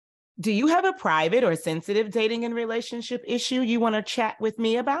Do you have a private or sensitive dating and relationship issue you want to chat with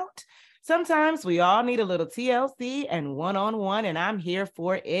me about? Sometimes we all need a little TLC and one-on-one, and I'm here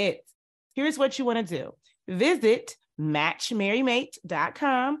for it. Here's what you want to do. Visit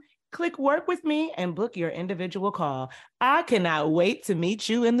matchmarrymate.com, click work with me, and book your individual call. I cannot wait to meet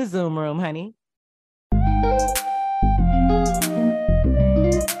you in the Zoom room, honey.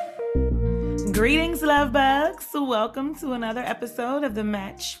 Greetings, love bugs. Welcome to another episode of the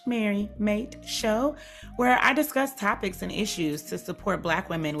Match, Marry, Mate show, where I discuss topics and issues to support Black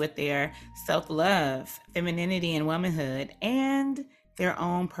women with their self-love, femininity, and womanhood, and their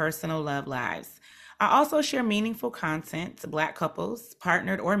own personal love lives. I also share meaningful content to Black couples,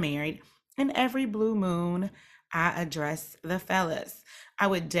 partnered or married, and every blue moon, I address the fellas. I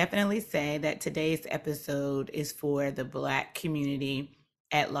would definitely say that today's episode is for the Black community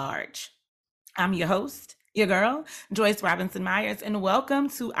at large. I'm your host, your girl, Joyce Robinson Myers, and welcome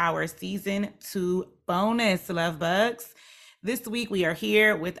to our Season 2 bonus, love bugs. This week we are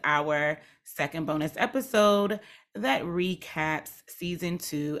here with our second bonus episode that recaps Season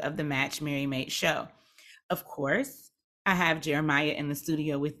 2 of the Match, Marry, Mate show. Of course, I have Jeremiah in the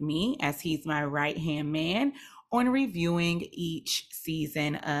studio with me as he's my right-hand man on reviewing each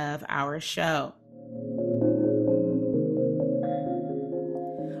season of our show.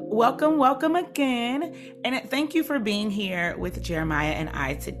 Welcome again, and thank you for being here with Jeremiah and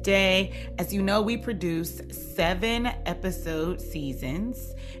I today. As you know, we produce 7-episode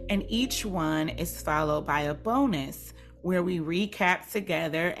seasons, and each one is followed by a bonus where we recap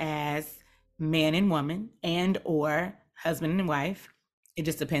together as man and woman and or husband and wife. It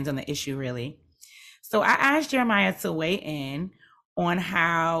just depends on the issue, really. So I asked Jeremiah to weigh in on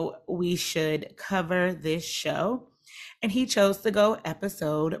how we should cover this show, and he chose to go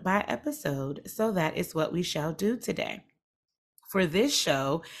episode by episode. So that is what we shall do today. For this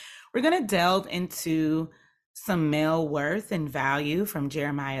show, we're going to delve into some male worth and value from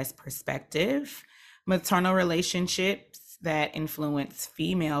Jeremiah's perspective, maternal relationships that influence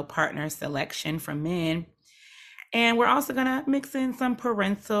female partner selection from men, and we're also going to mix in some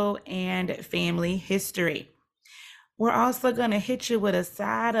parental and family history. We're also going to hit you with a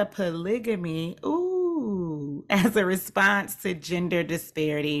side of polygamy, as a response to gender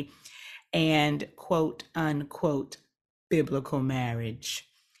disparity and quote unquote biblical marriage.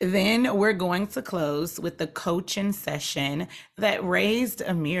 Then we're going to close with the coaching session that raised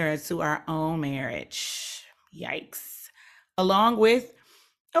a mirror to our own marriage. Yikes. Along with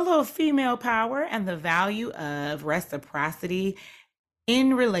a little female power and the value of reciprocity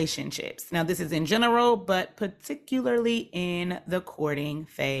in relationships. Now, this is in general, but particularly in the courting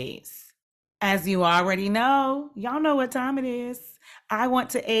phase. As you already know, y'all know what time it is. I want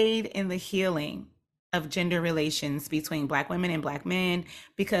to aid in the healing of gender relations between Black women and Black men,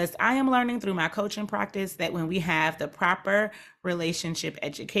 because I am learning through my coaching practice that when we have the proper relationship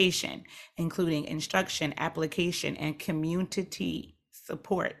education, including instruction, application, and community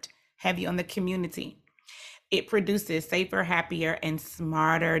support, heavy on the community, it produces safer, happier, and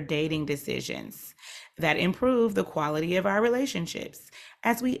smarter dating decisions that improve the quality of our relationships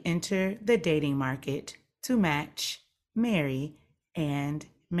as we enter the dating market to match, marry, and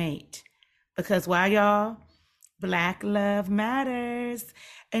mate. Because why, y'all? Black love matters,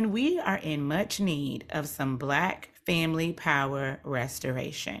 and we are in much need of some Black family power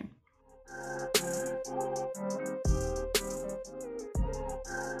restoration.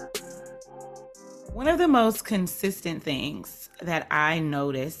 One of the most consistent things that I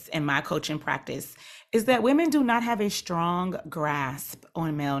notice in my coaching practice is that women do not have a strong grasp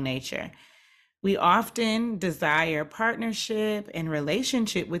on male nature. We often desire partnership and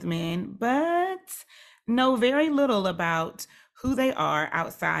relationship with men, but know very little about who they are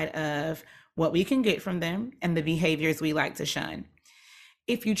outside of what we can get from them and the behaviors we like to shun.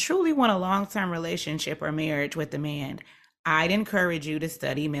 If you truly want a long-term relationship or marriage with a man, I'd encourage you to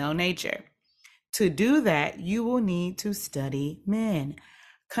study male nature. To do that, you will need to study men,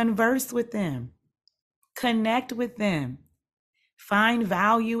 converse with them, connect with them, find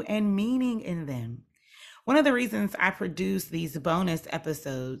value and meaning in them. One of the reasons I produce these bonus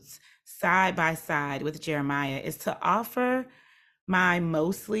episodes side by side with Jeremiah is to offer my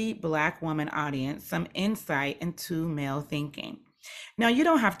mostly Black woman audience some insight into male thinking. Now, you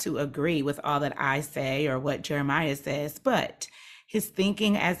don't have to agree with all that I say or what Jeremiah says, but his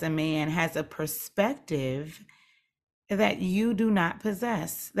thinking as a man has a perspective that you do not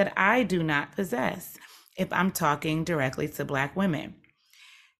possess, that I do not possess, if I'm talking directly to Black women.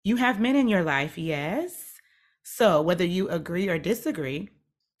 You have men in your life, yes. So whether you agree or disagree,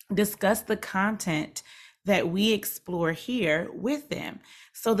 discuss the content that we explore here with them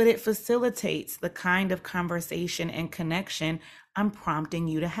so that it facilitates the kind of conversation and connection I'm prompting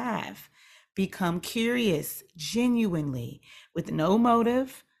you to have. Become curious genuinely with no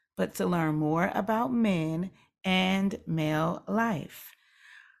motive but to learn more about men and male life.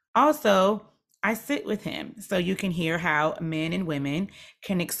 Also, I sit with him so you can hear how men and women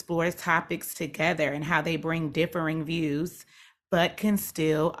can explore topics together and how they bring differing views, but can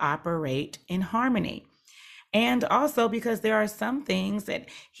still operate in harmony. And also because there are some things that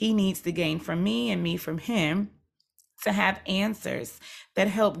he needs to gain from me and me from him to have answers that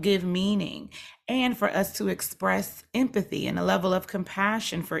help give meaning and for us to express empathy and a level of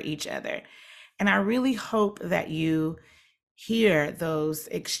compassion for each other. And I really hope that you hear those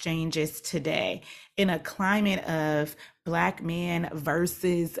exchanges today in a climate of Black man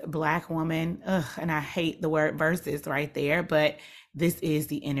versus Black woman. Ugh, and I hate the word versus right there, but this is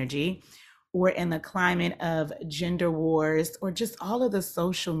the energy. Or in the climate of gender wars, or just all of the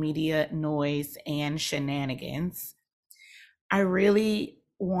social media noise and shenanigans. I really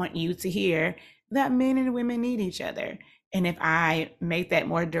want you to hear that men and women need each other. And if I make that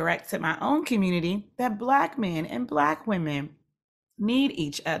more direct to my own community, that Black men and Black women need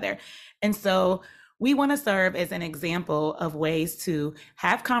each other. And so we want to serve as an example of ways to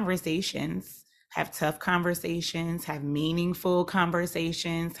have conversations, have tough conversations, have meaningful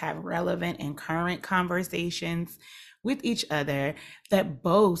conversations, have relevant and current conversations with each other that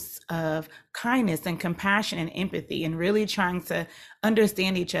boasts of kindness and compassion and empathy, and really trying to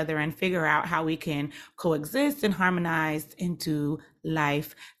understand each other and figure out how we can coexist and harmonize into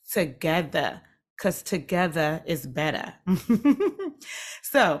life together, because together is better.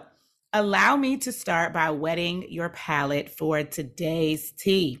 So allow me to start by wetting your palate for today's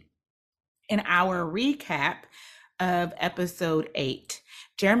tea. In our recap of episode 8,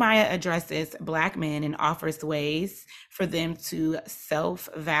 Jeremiah addresses Black men and offers ways for them to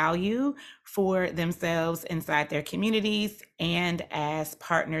self-value for themselves inside their communities and as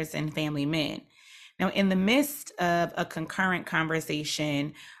partners and family men. Now, in the midst of a concurrent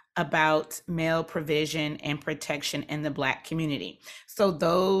conversation about male provision and protection in the Black community. So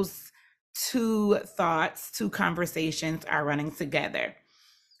those two thoughts, two conversations are running together.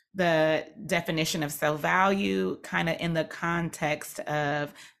 The definition of self-value kind of in the context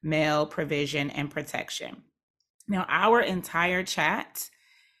of male provision and protection. Now, our entire chat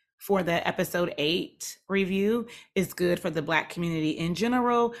for the episode 8 review is good for the Black community in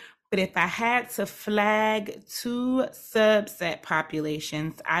general. But if I had to flag two subset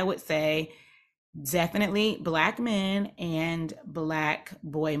populations, I would say definitely Black men and Black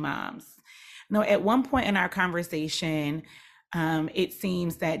boy moms. Now, at one point in our conversation, it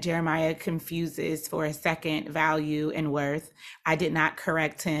seems that Jeremiah confuses for a second value and worth. I did not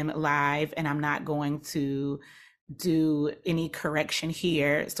correct him live, and I'm not going to do any correction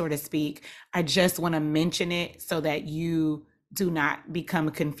here, so to speak. I just want to mention it so that you do not become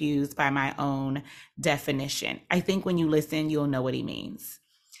confused by my own definition. I think when you listen, you'll know what he means.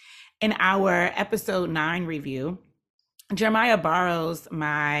 In our episode 9 review, Jeremiah borrows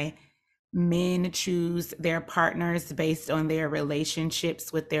my men choose their partners based on their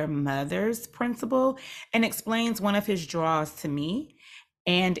relationships with their mothers principle and explains one of his draws to me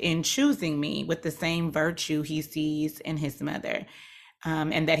and in choosing me with the same virtue he sees in his mother,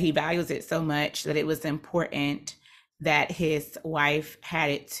 and that he values it so much that it was important that his wife had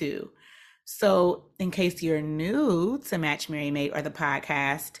it too. So in case you're new to Match, Marry, Mate or the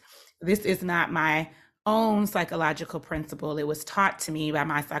podcast, this is not my own psychological principle. It was taught to me by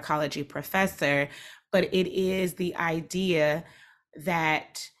my psychology professor, but it is the idea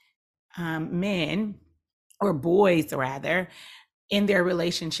that men, or boys rather, in their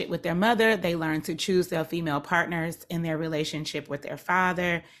relationship with their mother, they learn to choose their female partners. In their relationship with their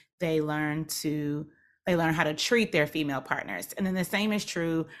father, they learn how to treat their female partners. And then the same is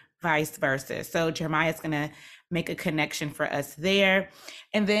true vice versa. So Jeremiah is going to make a connection for us there.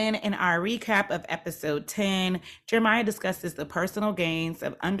 And then in our recap of episode 10, Jeremiah discusses the personal gains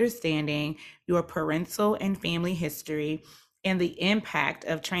of understanding your parental and family history and the impact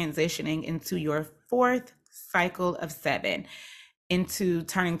of transitioning into your 4th cycle of 7, into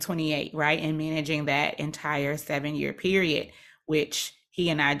turning 28, right? And managing that entire 7-year period, which he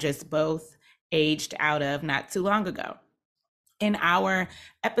and I just both aged out of not too long ago. In our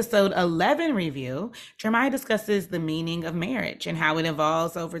episode 11 review, Jeremiah discusses the meaning of marriage and how it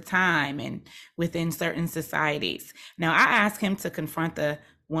evolves over time and within certain societies. Now, I asked him to confront the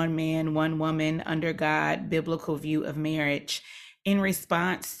one man, one woman under God biblical view of marriage in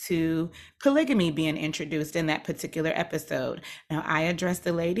response to polygamy being introduced in that particular episode. Now, I addressed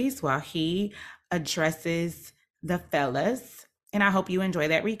the ladies while he addresses the fellas, and I hope you enjoy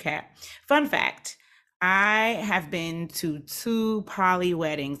that recap. Fun fact, I have been to 2 poly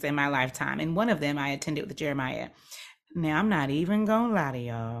weddings in my lifetime, and one of them I attended with Jeremiah. Now, I'm not even gonna lie to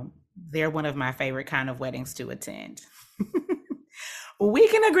y'all. They're one of my favorite kind of weddings to attend. We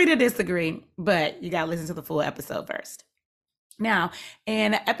can agree to disagree, but you gotta listen to the full episode first. Now,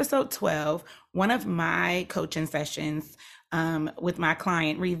 in episode 12, one of my coaching sessions with my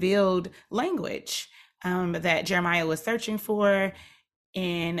client revealed language that Jeremiah was searching for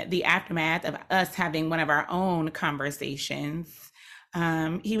in the aftermath of us having one of our own conversations.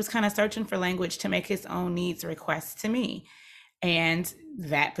 He was kind of searching for language to make his own needs requests to me. And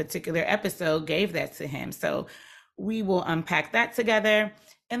that particular episode gave that to him. So we will unpack that together.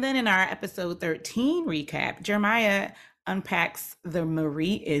 And then in our episode 13 recap, Jeremiah unpacks the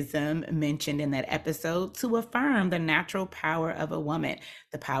Marieism mentioned in that episode to affirm the natural power of a woman,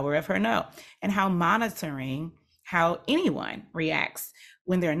 the power of her no, and how monitoring how anyone reacts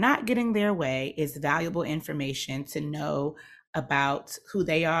when they're not getting their way is valuable information to know about who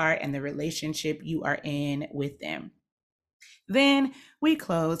they are and the relationship you are in with them. Then we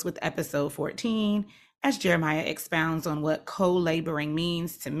close with episode 14 as Jeremiah expounds on what co-laboring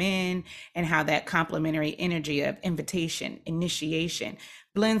means to men and how that complementary energy of invitation, initiation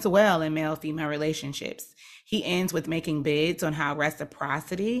blends well in male-female relationships. He ends with making bids on how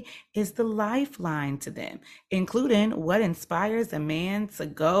reciprocity is the lifeline to them, including what inspires a man to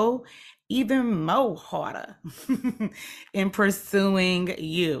go even more harder in pursuing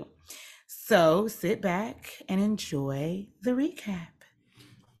you. So sit back and enjoy the recap.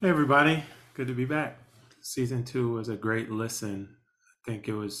 Hey everybody, good to be back. Season 2 was a great listen. I think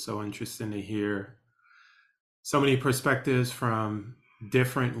it was so interesting to hear so many perspectives from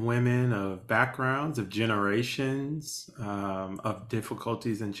different women of backgrounds, of generations, of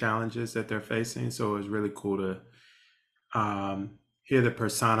difficulties and challenges that they're facing. So it was really cool to hear the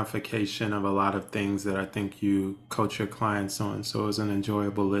personification of a lot of things that I think you coach your clients on. So it was an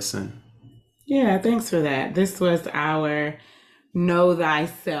enjoyable listen. Yeah, thanks for that. This was our Know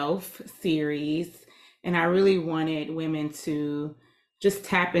Thyself series, and I really wanted women to just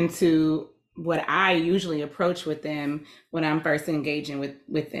tap into what I usually approach with them when I'm first engaging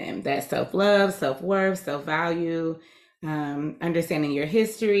with them, that self-love, self-worth, self-value, understanding your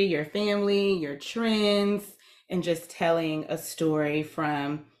history, your family, your trends, and just telling a story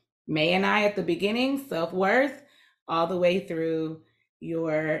from May and I at the beginning, self-worth, all the way through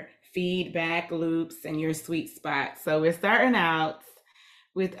your feedback loops and your sweet spot. So we're starting out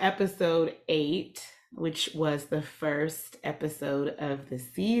with episode 8, which was the first episode of the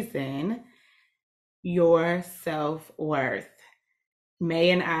season, your self-worth.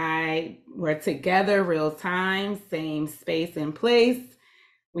 May and I were together real time, same space and place.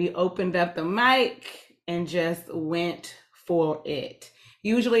 We opened up the mic and just went for it.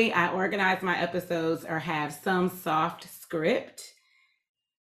 Usually I organize my episodes or have some soft script,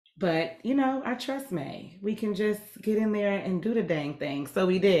 but I trust May. We can just get in there and do the dang thing. So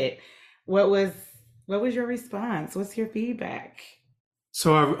we did. What was your response? What's your feedback?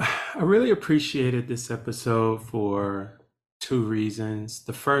 So I really appreciated this episode for 2 reasons.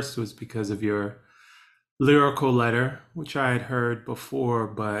 The first was because of your lyrical letter, which I had heard before,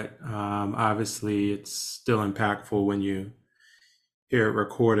 but obviously it's still impactful when you hear it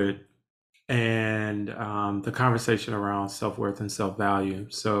recorded, and the conversation around self-worth and self-value.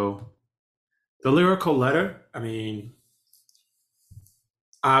 So the lyrical letter, I mean,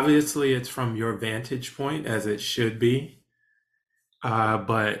 obviously it's from your vantage point, as it should be,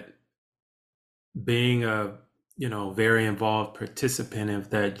 but being a very involved participant of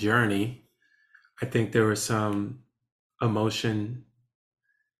that journey, I think there was some emotion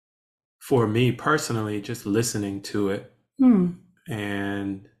for me personally just listening to it.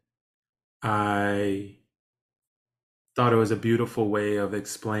 And I thought it was a beautiful way of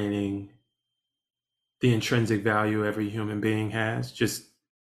explaining the intrinsic value every human being has, just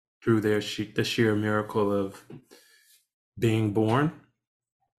through the sheer miracle of being born,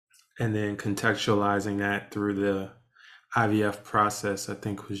 and then contextualizing that through the IVF process, I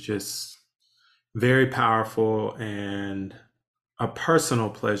think was just very powerful and a personal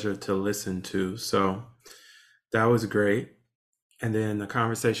pleasure to listen to. So that was great. And then the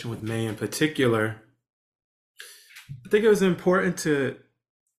conversation with May in particular, I think it was important to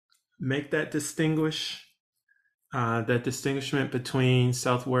make that distinguishment between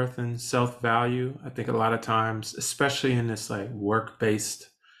self-worth and self-value. I think a lot of times, especially in this like work-based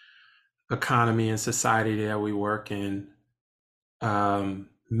economy and society that we work in,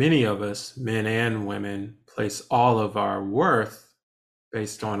 many of us, men and women, place all of our worth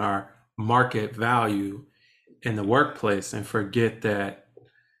based on our market value in the workplace and forget that,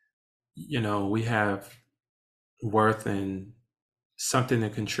 we have worth and something to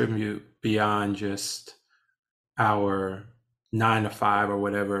contribute beyond just our 9 to 5 or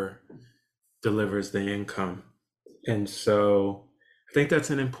whatever delivers the income. And so I think that's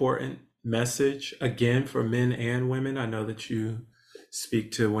an important message, again, for men and women. I know that you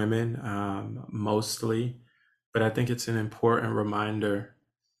speak to women mostly, but I think it's an important reminder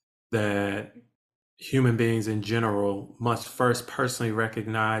that human beings in general must first personally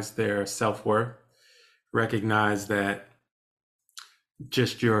recognize their self-worth, recognize that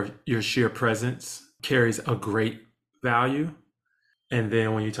just your sheer presence carries a great value. And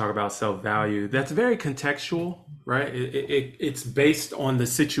then when you talk about self-value, that's very contextual, right? It's based on the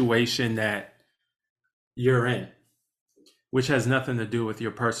situation that you're in, which has nothing to do with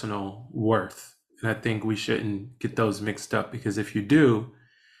your personal worth. And I think we shouldn't get those mixed up, because if you do,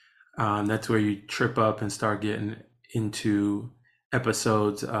 that's where you trip up and start getting into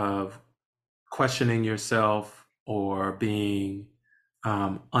episodes of questioning yourself or being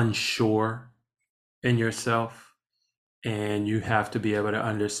unsure in yourself. And you have to be able to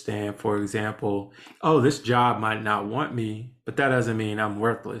understand, for example, oh, this job might not want me, but that doesn't mean I'm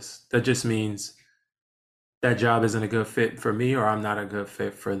worthless. That just means that job isn't a good fit for me, or I'm not a good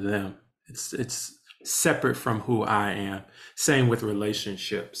fit for them. It's separate from who I am. Same with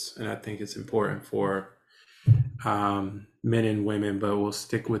relationships. And I think it's important for men and women, but we'll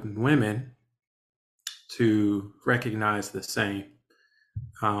stick with women, to recognize the same.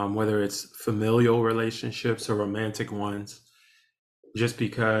 Whether it's familial relationships or romantic ones, just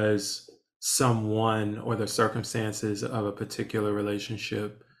because someone or the circumstances of a particular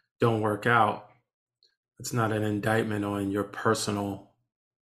relationship don't work out, it's not an indictment on your personal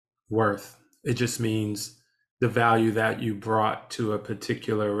worth. It just means the value that you brought to a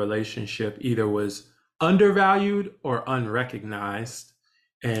particular relationship either was undervalued or unrecognized,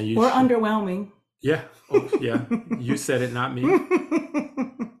 and you or underwhelming. Yeah. Oh, yeah. You said it, not me.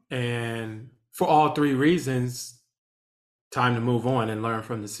 And for all three reasons, time to move on and learn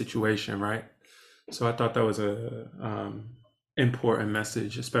from the situation, right? So I thought that was a important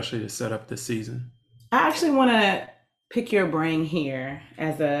message, especially to set up the season. I actually want to pick your brain here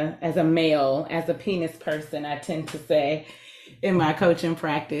as a male, as a penis person, I tend to say in my coaching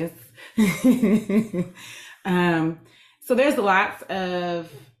practice. So there's lots of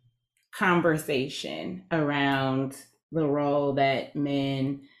conversation around the role that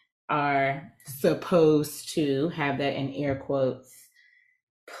men are supposed to, have that in air quotes,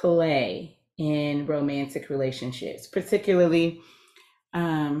 play in romantic relationships, particularly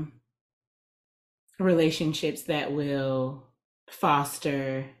relationships that will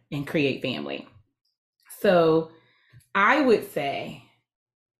foster and create family. So I would say,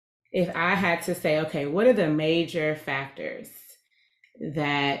 if I had to say, okay, what are the major factors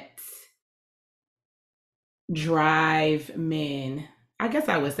that drive men, I guess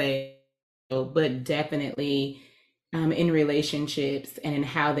I would say, but definitely in relationships and in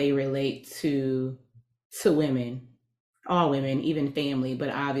how they relate to women, all women, even family, but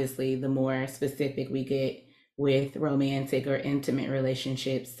obviously the more specific we get with romantic or intimate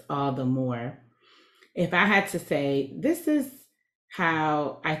relationships, all the more. If I had to say, this is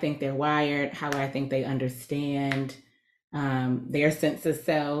how I think they're wired, how I think they understand their sense of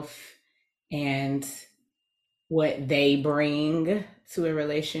self and what they bring to a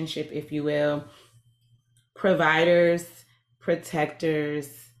relationship, if you will. Providers, protectors,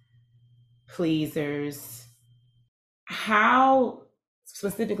 pleasers. How,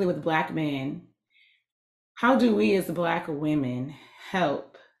 specifically with Black men, how do we as Black women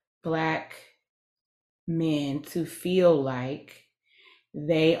help Black men to feel like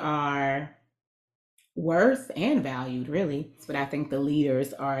they are worth and valued, really? But I think the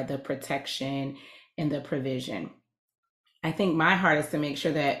leaders are the protection and the provision. I think my heart is to make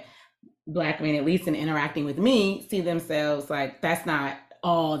sure that Black men, at least in interacting with me, see themselves like that's not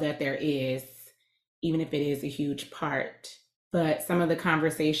all that there is, even if it is a huge part. But some of the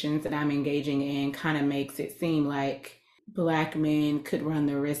conversations that I'm engaging in kind of makes it seem like Black men could run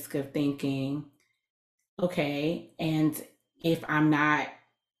the risk of thinking, okay, and if I'm not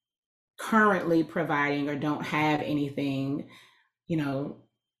currently providing or don't have anything,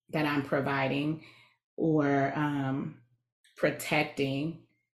 that I'm providing or protecting,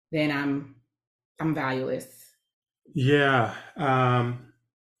 then I'm valueless. Yeah.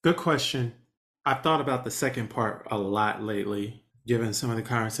 Good question. I've thought about the second part a lot lately, given some of the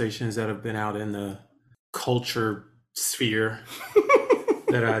conversations that have been out in the culture sphere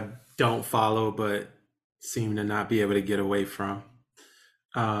that I don't follow, but seem to not be able to get away from.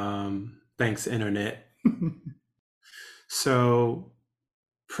 Thanks, internet. So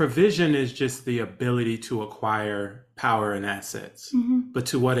provision is just the ability to acquire power and assets. But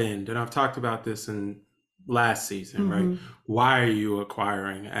to what end? And I've talked about this in last season, right? Why are you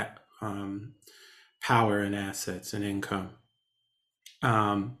acquiring power and assets and income?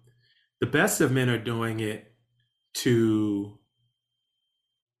 The best of men are doing it to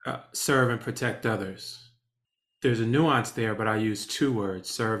serve and protect others. There's a nuance there, but I use two words,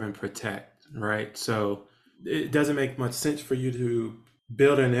 serve and protect, right? So it doesn't make much sense for you to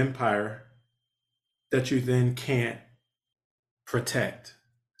build an empire that you then can't protect.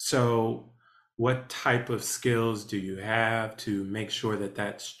 So what type of skills do you have to make sure that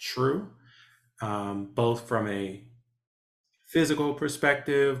that's true, both from a physical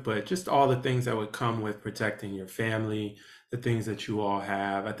perspective, but just all the things that would come with protecting your family, the things that you all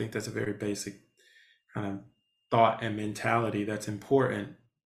have. I think that's a very basic kind of thought and mentality that's important.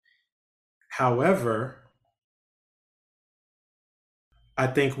 However, I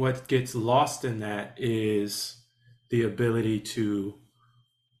think what gets lost in that is the ability to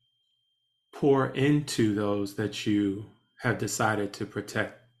pour into those that you have decided to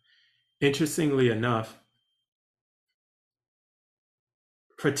protect. Interestingly enough,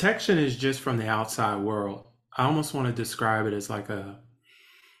 protection is just from the outside world. I almost want to describe it as like a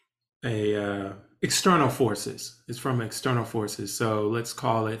external forces. It's from external forces. So let's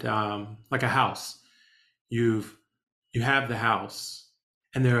call it like a house. You have the house,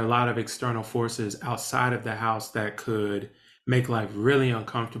 and there are a lot of external forces outside of the house that could make life really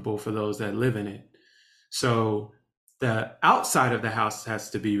uncomfortable for those that live in it. So the outside of the house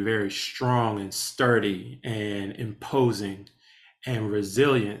has to be very strong and sturdy and imposing and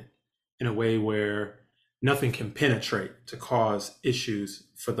resilient in a way where nothing can penetrate to cause issues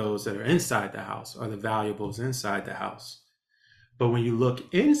for those that are inside the house or the valuables inside the house. But when you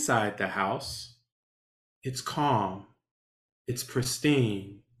look inside the house, it's calm, it's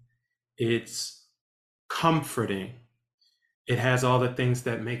pristine, it's comforting. It has all the things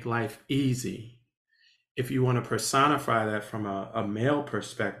that make life easy. If you want to personify that from a male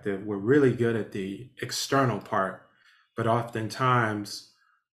perspective, we're really good at the external part, but oftentimes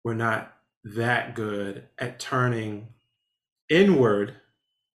we're not that good at turning inward,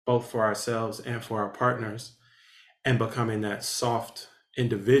 both for ourselves and for our partners, and becoming that soft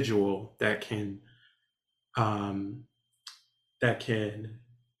individual that can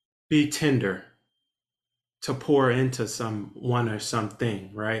be tender to pour into someone or something,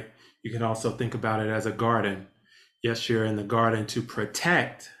 right? You can also think about it as a garden. Yes, you're in the garden to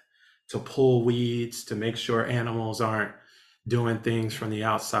protect, to pull weeds, to make sure animals aren't doing things from the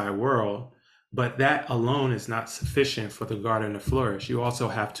outside world, but that alone is not sufficient for the garden to flourish. You also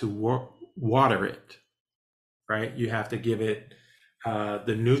have to water it, right? You have to give it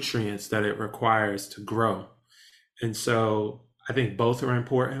the nutrients that it requires to grow. And so I think both are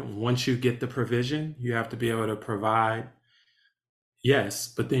important. Once you get the provision, you have to be able to provide,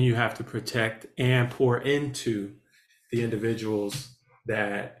 yes, but then you have to protect and pour into the individuals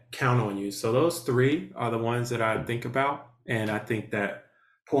that count on you. So those three are the ones that I think about. And I think that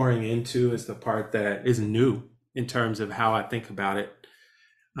pouring into is the part that is new in terms of how I think about it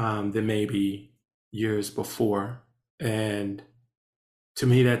than maybe years before. And to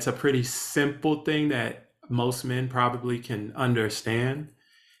me, that's a pretty simple thing that most men probably can understand.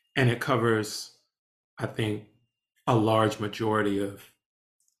 And it covers, I think, a large majority of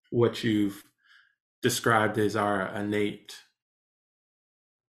what you've described as our innate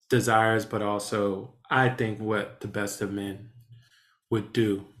desires, but also I think what the best of men would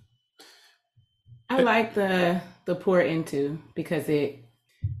do. I like the pour into, because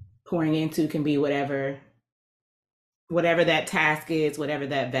pouring into can be whatever that task is, whatever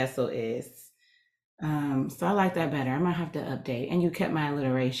that vessel is. So I like that better. I might have to update. And you kept my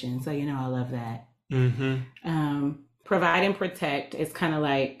alliteration, so I love that. Provide and protect is kind of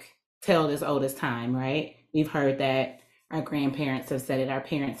like tale as old as time, right? We've heard that. Our grandparents have said it. Our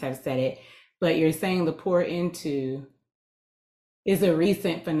parents have said it. But you're saying the pour into is a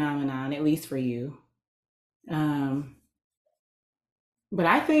recent phenomenon, at least for you. But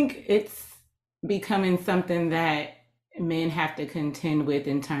I think it's becoming something that men have to contend with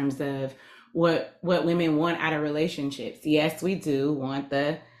in terms of what women want out of relationships. Yes, we do want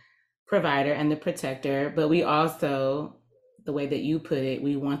the provider and the protector, but we also, the way that you put it,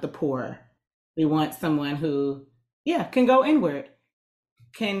 we want the pour. We want someone who, can go inward,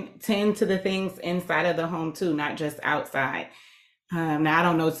 can tend to the things inside of the home too, not just outside. Now I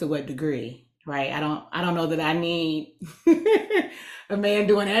don't know to what degree, right? I don't know that I need a man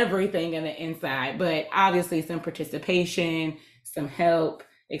doing everything in the inside, but obviously some participation, some help,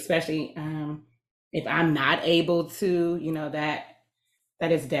 especially if I'm not able to,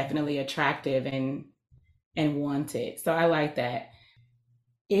 that is definitely attractive and wanted. So I like that.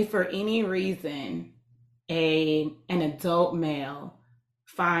 If for any reason an adult male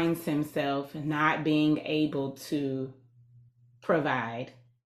finds himself not being able to provide,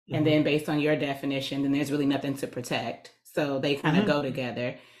 and then based on your definition, then there's really nothing to protect. So they kind of go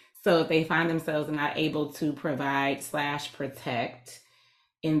together. So if they find themselves not able to provide slash protect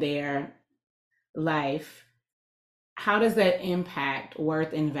in their life, how does that impact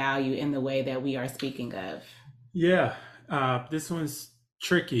worth and value in the way that we are speaking of? Yeah, this one's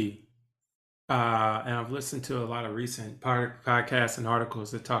tricky. And I've listened to a lot of recent podcasts and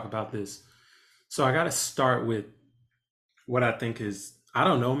articles that talk about this. So I got to start with what I think is, I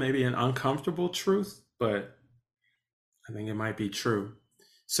don't know, maybe an uncomfortable truth, but I think it might be true.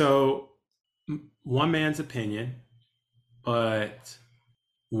 So, one man's opinion, but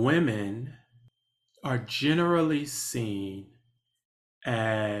women are generally seen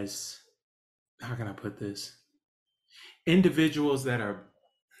as, how can I put this? Individuals that are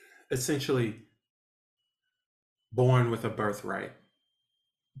essentially born with a birthright,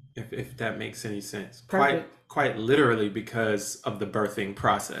 if that makes any sense. Quite literally, because of the birthing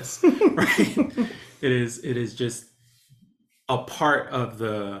process, right? It is just a part of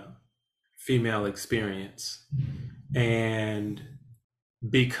the female experience. And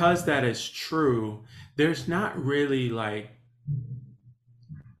because that is true, there's not really like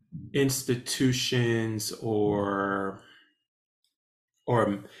institutions or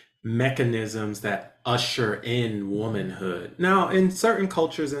mechanisms that usher in womanhood. Now, in certain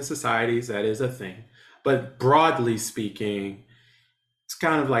cultures and societies, that is a thing. But broadly speaking, it's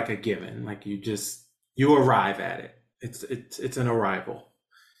kind of like a given. Like you arrive at it. It's an arrival.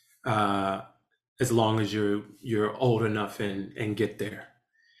 As long as you're old enough and get there.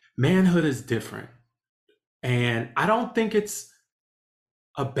 Manhood is different. And I don't think it's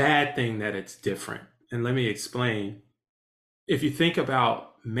a bad thing that it's different. And let me explain. If you think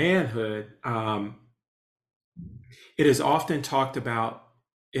about manhood, it is often talked about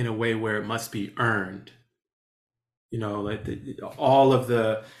in a way where it must be earned. Like all of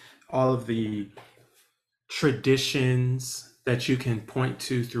the traditions that you can point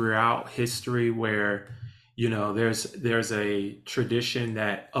to throughout history, where there's a tradition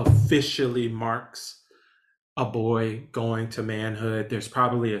that officially marks a boy going to manhood. There's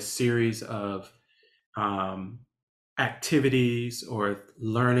probably a series of activities or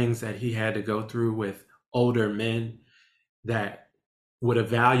learnings that he had to go through with older men that would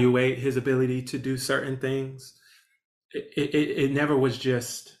evaluate his ability to do certain things. It never was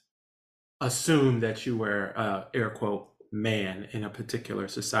just assumed that you were air quote man in a particular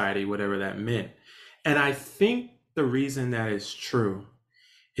society, whatever that meant. And I think the reason that is true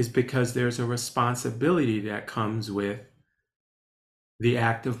is because there's a responsibility that comes with the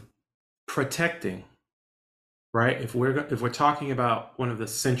act of protecting, right? If we're talking about one of the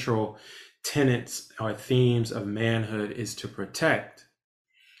central tenets or themes of manhood is to protect,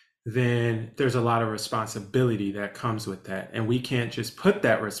 then there's a lot of responsibility that comes with that. And we can't just put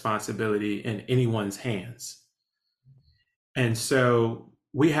that responsibility in anyone's hands. And so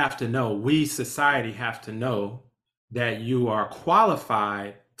we society have to know that you are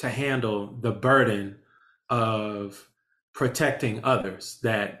qualified to handle the burden of protecting others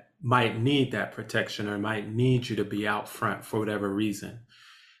that might need that protection or might need you to be out front for whatever reason.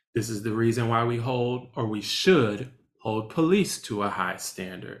 This is the reason why we should hold police to a high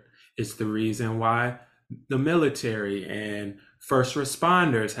standard. It's the reason why the military and first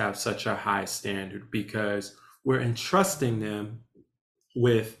responders have such a high standard, because we're entrusting them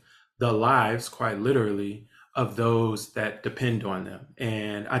with the lives, quite literally, of those that depend on them.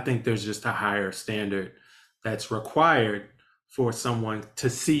 And I think there's just a higher standard that's required for someone to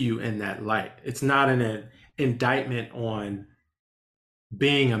see you in that light. It's not an indictment on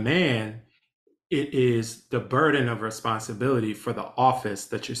being a man. It is the burden of responsibility for the office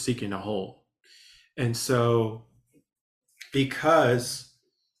that you're seeking to hold. And so, because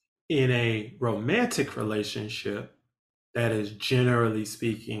in a romantic relationship, that is generally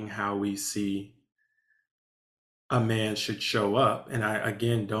speaking how we see a man should show up, and I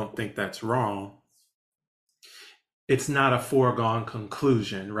again don't think that's wrong, it's not a foregone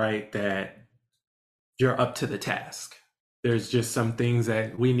conclusion, right, that you're up to the task. There's just some things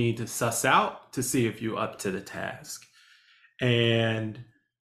that we need to suss out to see if you're up to the task. And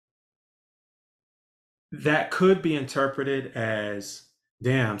that could be interpreted as,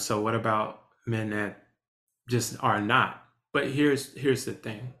 damn, so what about men that just are not? But here's the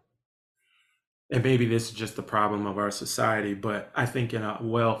thing. and maybe this is just the problem of our society, but I think in a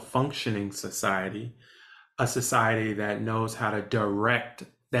well-functioning society, a society that knows how to direct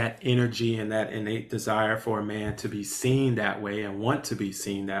that energy and that innate desire for a man to be seen that way and want to be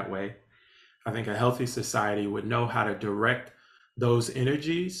seen that way, I think a healthy society would know how to direct those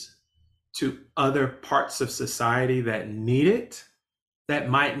energies to other parts of society that need it, that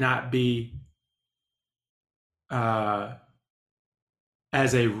might not be uh,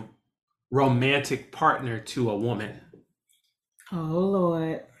 as a romantic partner to a woman. Oh,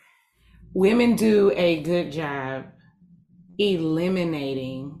 Lord. Women do a good job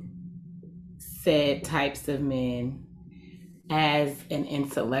eliminating said types of men as an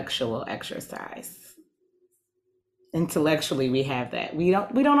intellectual exercise. Intellectually, we have that. We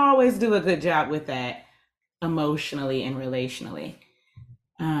don't always do a good job with that emotionally and relationally.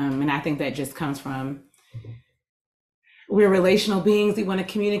 And I think that just comes from, we're relational beings. We want to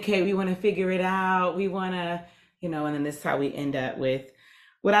communicate. We want to figure it out. We want to, and then this is how we end up with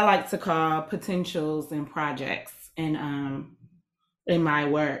what I like to call potentials and projects in my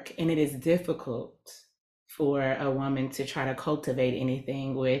work. And it is difficult for a woman to try to cultivate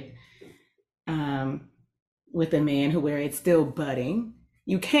anything with a man where it's still budding.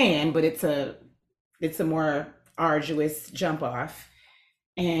 You can, but it's a more arduous jump off.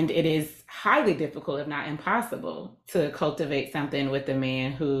 And it is highly difficult, if not impossible, to cultivate something with a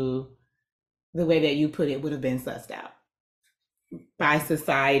man who, the way that you put it, would have been sussed out by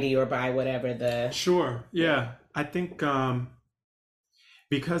society or by whatever the. Sure. Yeah. I think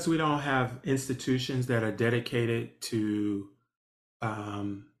because we don't have institutions that are dedicated to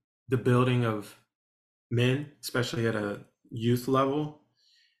the building of men, especially at a youth level,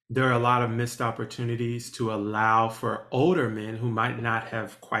 there are a lot of missed opportunities to allow for older men who might not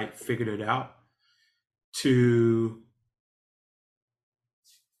have quite figured it out to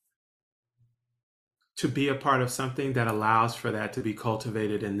be a part of something that allows for that to be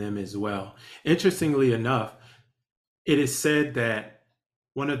cultivated in them as well. Interestingly enough, it is said that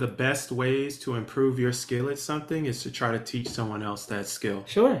one of the best ways to improve your skill at something is to try to teach someone else that skill.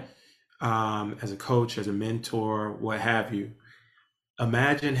 Sure. As a coach, as a mentor, what have you.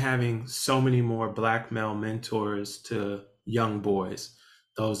 Imagine having so many more Black male mentors to young boys,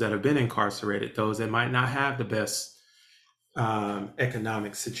 those that have been incarcerated, those that might not have the best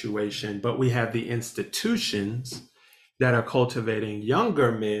economic situation, but we have the institutions that are cultivating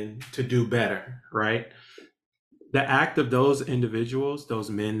younger men to do better, right? The act of those individuals,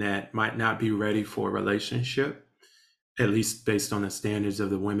 those men that might not be ready for a relationship, at least based on the standards of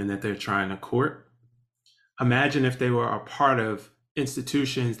the women that they're trying to court. Imagine if they were a part of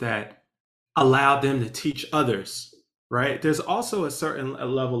institutions that allowed them to teach others, right? There's also a certain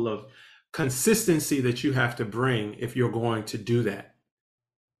level of consistency that you have to bring if you're going to do that.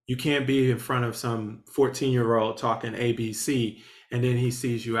 You can't be in front of some 14-year-old talking ABC and then he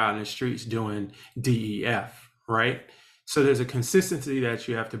sees you out in the streets doing DEF, right? So there's a consistency that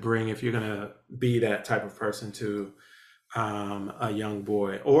you have to bring if you're going to be that type of person to a young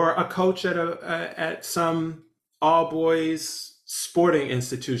boy, or a coach at some all boys sporting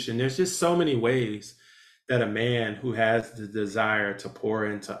institution. There's just so many ways that a man who has the desire to pour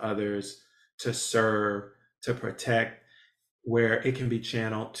into others, to serve, to protect, where it can be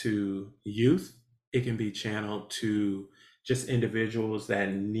channeled to youth, it can be channeled to just individuals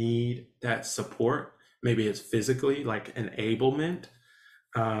that need that support. Maybe it's physically, like enablement.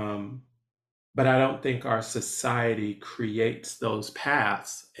 But I don't think our society creates those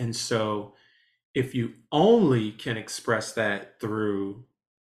paths. And so if you only can express that through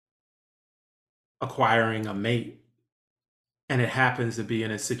acquiring a mate, and it happens to be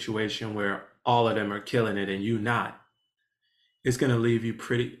in a situation where all of them are killing it and you not, it's going to leave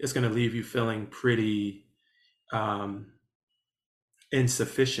you feeling pretty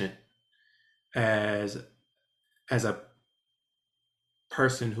insufficient as a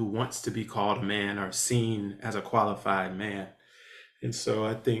person who wants to be called a man or seen as a qualified man. And so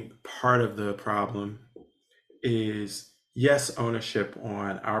I think part of the problem is, yes, ownership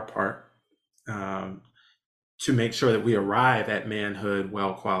on our part to make sure that we arrive at manhood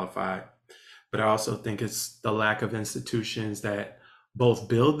well qualified. But I also think it's the lack of institutions that both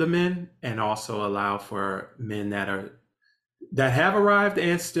build the men and also allow for men that have arrived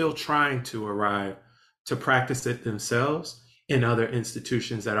and still trying to arrive to practice it themselves in other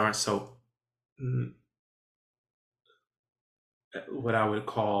institutions that aren't so what I would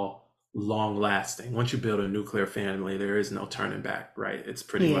call long lasting. Once you build a nuclear family, there is no turning back, right? It's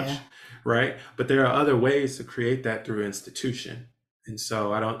pretty much right. But there are other ways to create that through institution. And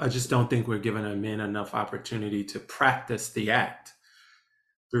so I just don't think we're giving our men enough opportunity to practice the act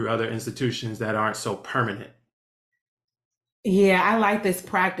through other institutions that aren't so permanent. Yeah, I like this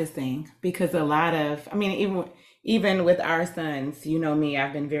practicing because a lot of, I mean, even with our sons, you know me,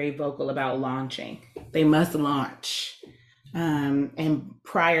 I've been very vocal about launching. They must launch. And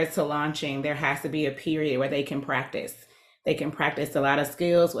prior to launching, there has to be a period where they can practice. They can practice a lot of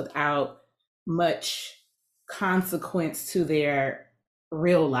skills without much consequence to their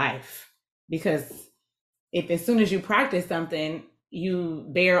real life. Because if as soon as you practice something, you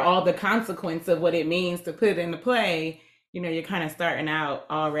bear all the consequence of what it means to put it into play, you're kind of starting out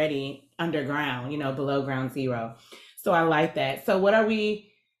already underground, below ground zero. So I like that. So what are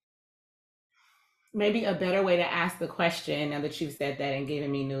we, maybe a better way to ask the question now that you've said that and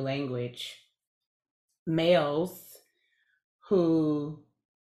given me new language, males who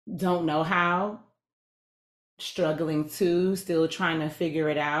don't know how, struggling to, still trying to figure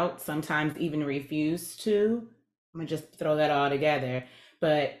it out, sometimes even refuse to. I'm gonna just throw that all together.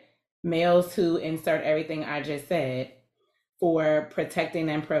 But males who insert everything I just said for protecting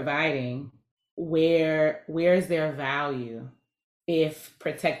and providing, where's their value if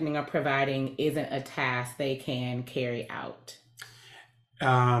protecting or providing isn't a task they can carry out?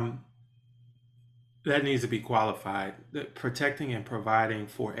 Um, that needs to be qualified. Protecting and providing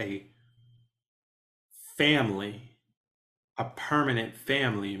for a family, a permanent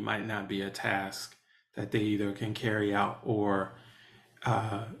family, might not be a task that they either can carry out or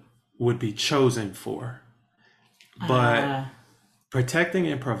uh, would be chosen for. But protecting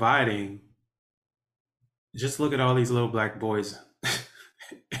and providing, just look at all these little black boys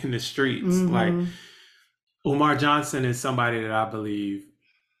in the streets. Mm-hmm. Like Umar Johnson is somebody that I believe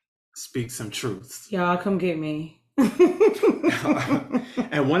speaks some truths. Y'all come get me.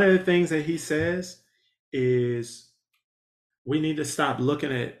 And one of the things that he says is we need to stop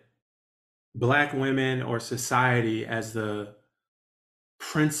looking at Black women or society as the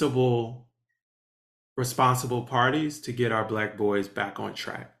principal responsible parties to get our Black boys back on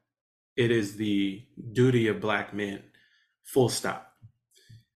track. It is the duty of Black men, full stop.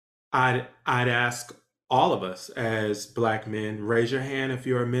 I'd ask all of us as Black men, raise your hand if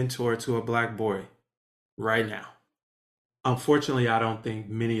you're a mentor to a Black boy right now. Unfortunately, I don't think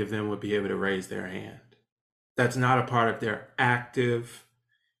many of them would be able to raise their hand. That's not a part of their active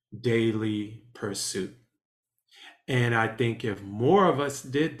daily pursuit. And I think if more of us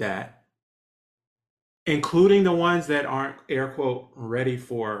did that, including the ones that aren't, air quote, ready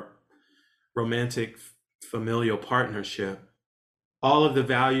for romantic familial partnership, all of the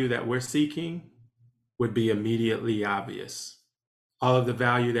value that we're seeking would be immediately obvious. All of the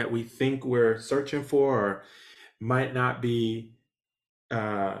value that we think we're searching for or might not be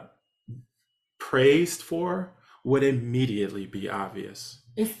praised for would immediately be obvious.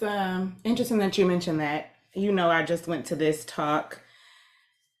 It's interesting that you mentioned that. I just went to this talk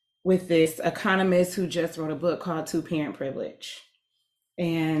with this economist who just wrote a book called Two-Parent Privilege.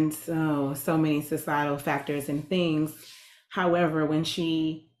 And so many societal factors and things. However, when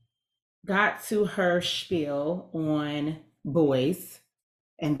she got to her spiel on boys,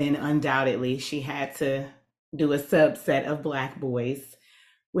 and then undoubtedly she had to do a subset of Black boys,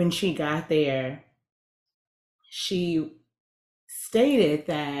 when she got there, she stated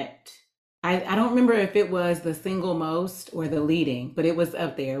that I don't remember if it was the single most or the leading, but it was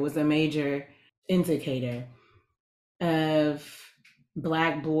up there. It was a major indicator of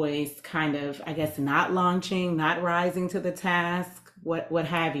Black boys kind of, I guess, not launching, not rising to the task, what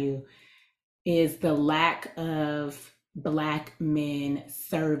have you, is the lack of Black men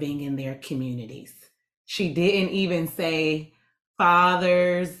serving in their communities. She didn't even say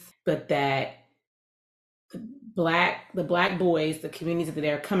fathers, but that the Black boys, the communities that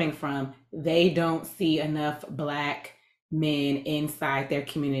they're coming from, they don't see enough Black men inside their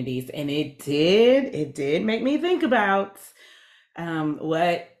communities. And it did make me think about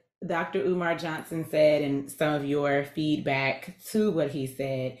what Dr. Umar Johnson said and some of your feedback to what he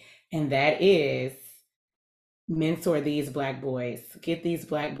said. And that is, mentor these Black boys, get these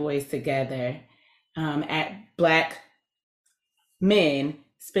Black boys together, at Black men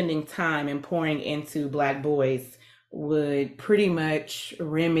spending time and pouring into Black boys would pretty much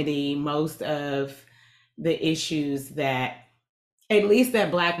remedy most of the issues that, at least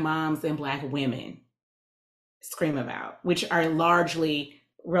that Black moms and Black women scream about, which are largely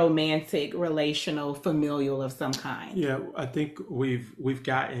romantic, relational, familial of some kind. Yeah, I think we've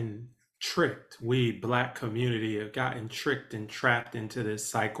gotten tricked. We Black community have gotten tricked and trapped into this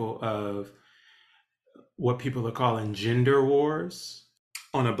cycle of what people are calling gender wars.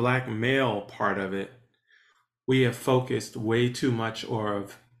 On a Black male part of it, we have focused way too much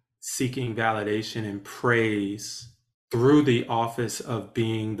of seeking validation and praise through the office of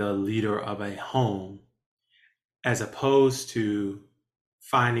being the leader of a home, as opposed to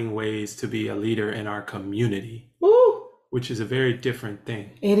finding ways to be a leader in our community, Woo! which is a very different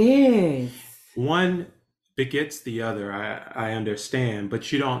thing. It is. One begets the other, I understand,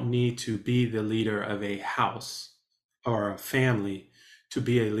 but you don't need to be the leader of a house or a family to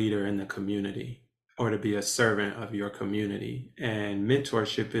be a leader in the community or to be a servant of your community. And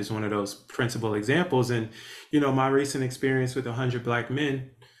mentorship is one of those principal examples. And, my recent experience with 100 Black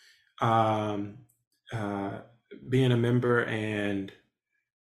Men, um, being a member and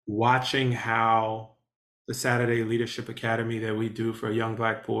watching how the Saturday Leadership Academy that we do for young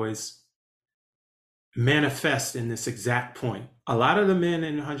Black boys manifest in this exact point. A lot of the men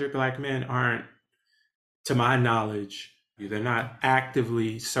in 100 Black Men aren't, to my knowledge, they're not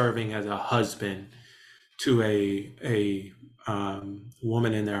actively serving as a husband to a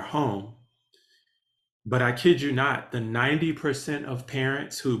woman in their home. But I kid you not, the 90% of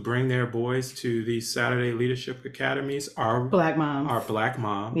parents who bring their boys to these Saturday Leadership Academies are Black moms. Are Black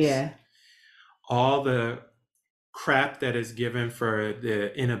moms. Yeah. All the crap that is given for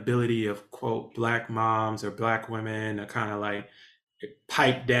the inability of, quote, Black moms or Black women to kind of like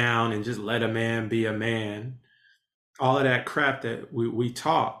pipe down and just let a man be a man. All of that crap that we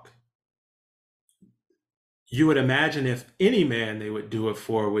talk. You would imagine if any man they would do it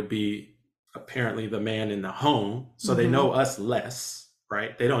for would be apparently the man in the home. So they know us less,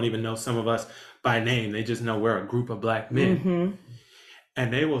 right? They don't even know some of us by name. They just know we're a group of Black men.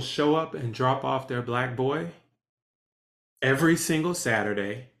 And they will show up and drop off their Black boy every single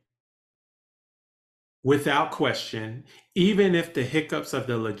Saturday without question, even if the hiccups of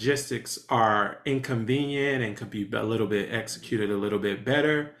the logistics are inconvenient and could be a little bit executed a little bit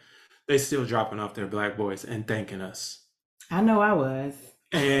better, they still dropping off their Black boys and thanking us. I know I was.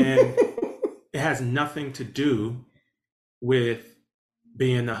 And it has nothing to do with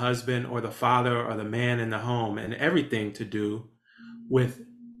being the husband or the father or the man in the home, and everything to do with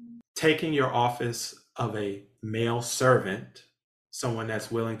taking your office of a male servant, someone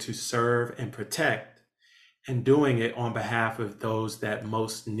that's willing to serve and protect, and doing it on behalf of those that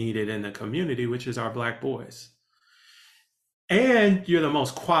most need it in the community, which is our Black boys. And you're the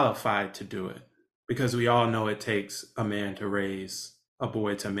most qualified to do it, because we all know it takes a man to raise a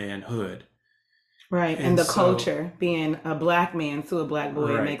boy to manhood. Right. And the culture, being a Black man to a Black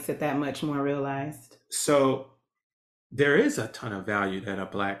boy, right, makes it that much more realized. So there is a ton of value that a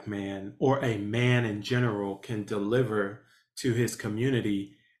Black man or a man in general can deliver to his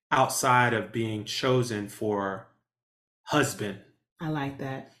community outside of being chosen for husband. I like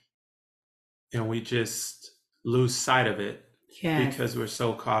that. And we just lose sight of it. Yes. Because we're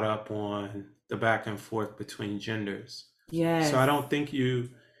so caught up on the back and forth between genders. Yes. So I don't think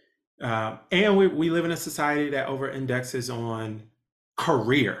and we live in a society that over indexes on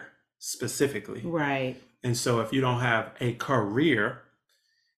career specifically. Right. And so if you don't have a career,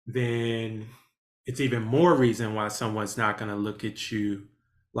 then it's even more reason why someone's not going to look at you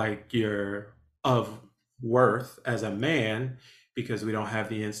like you're of worth as a man, because we don't have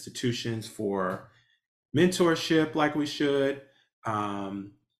the institutions for mentorship like we should,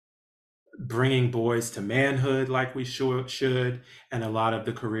 bringing boys to manhood like we should, and a lot of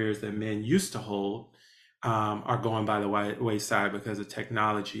the careers that men used to hold are going by the wayside because of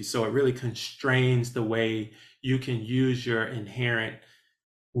technology. So it really constrains the way you can use your inherent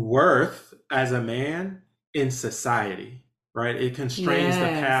worth as a man in society, right? It constrains the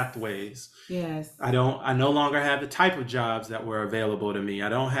pathways. Yes. I no longer have the type of jobs that were available to me. I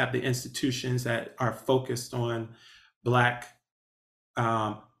don't have the institutions that are focused on Black,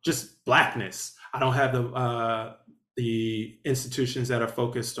 just Blackness. I don't have the institutions that are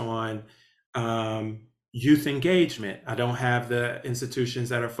focused on youth engagement. I don't have the institutions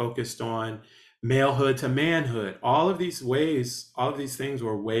that are focused on malehood to manhood. All of these things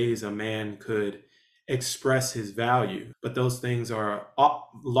were ways a man could express his value, but those things are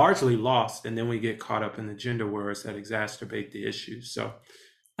largely lost, and then we get caught up in the gender wars that exacerbate the issues. So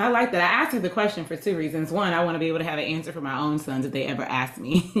I like that. I asked you the question for two reasons. One, I want to be able to have an answer for my own sons if they ever ask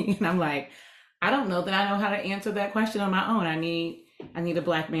me. And I'm like, I don't know that I know how to answer that question on my own. I need a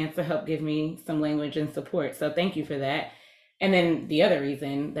Black man to help give me some language and support. So thank you for that. And then the other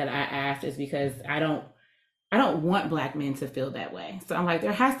reason that I asked is because I don't want Black men to feel that way. So I'm like,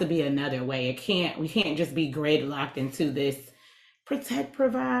 there has to be another way. We can't just be gridlocked into this protect,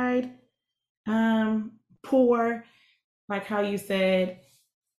 provide, pour, like how you said,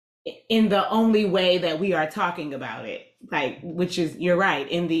 in the only way that we are talking about it, like, which is, you're right,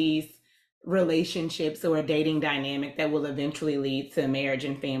 in these relationships or a dating dynamic that will eventually lead to marriage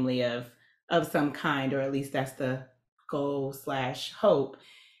and family of some kind, or at least that's the goal slash hope,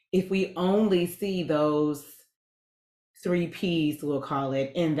 if we only see those three P's, we'll call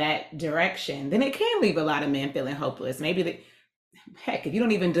it, in that direction, then it can leave a lot of men feeling hopeless. Maybe heck, if you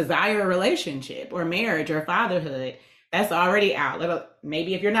don't even desire a relationship or marriage or fatherhood, that's already out.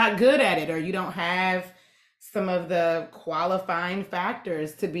 Maybe if you're not good at it or you don't have some of the qualifying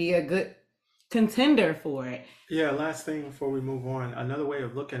factors to be a good contender for it. Yeah, last thing before we move on, another way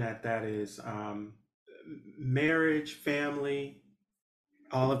of looking at that is marriage, family,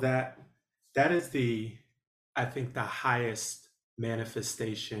 all of that. That is I think, the highest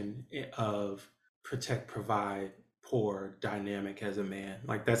manifestation of protect, provide, pour dynamic as a man.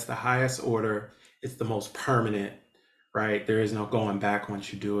 Like, that's the highest order. It's the most permanent, right? There is no going back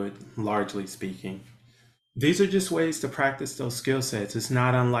once you do it, largely speaking. These are just ways to practice those skill sets. It's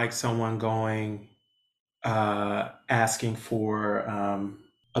not unlike someone going, asking for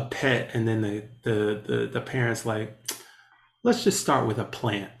a pet, and then the parents like, let's just start with a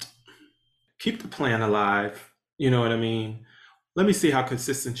plant. Keep the plant alive. You know what I mean? Let me see how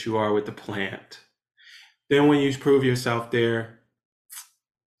consistent you are with the plant. Then when you prove yourself there,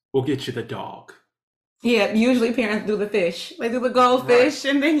 we'll get you the dog. Yeah, usually parents do the fish. They do the goldfish,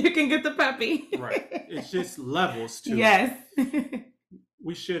 right, and then you can get the puppy. Right. It's just levels to yes.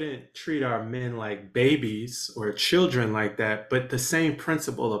 We shouldn't treat our men like babies or children like that, but the same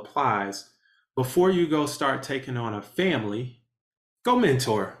principle applies. Before you go start taking on a family, go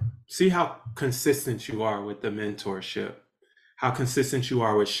mentor. See how consistent you are with the mentorship, how consistent you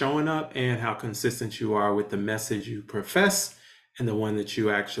are with showing up, and how consistent you are with the message you profess and the one that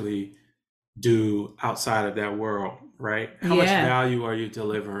you actually do outside of that world, right? How much value are you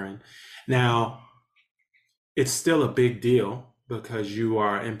delivering? Now, it's still a big deal because you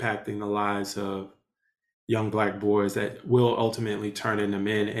are impacting the lives of young Black boys that will ultimately turn into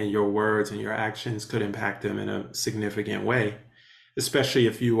men, and your words and your actions could impact them in a significant way, especially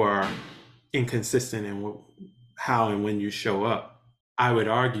if you are inconsistent in how and when you show up. I would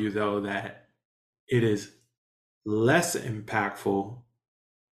argue, though, that it is less impactful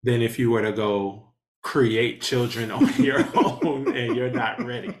than if you were to go create children on your own and you're not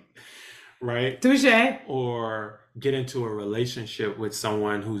ready, right? Touché. Or get into a relationship with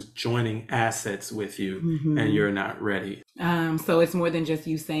someone who's joining assets with you, and you're not ready. So it's more than just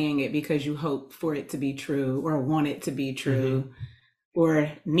you saying it because you hope for it to be true or want it to be true,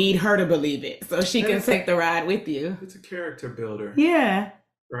 or need her to believe it so she can take the ride with you. It's a character builder. Yeah.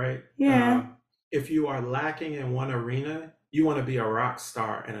 Right? Yeah. If you are lacking in one arena, you want to be a rock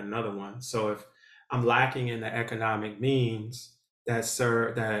star in another one. So if I'm lacking in the economic means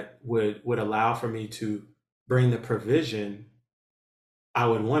that would allow for me to bring the provision, I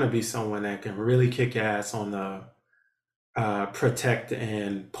would want to be someone that can really kick ass on the protect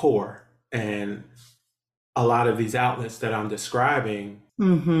and pour. And a lot of these outlets that I'm describing,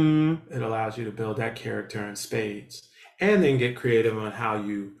 it allows you to build that character in spades, and then get creative on how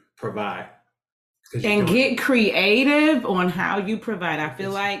you provide. And get creative on how you provide. I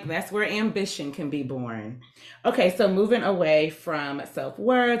feel like that's where ambition can be born. Okay, so moving away from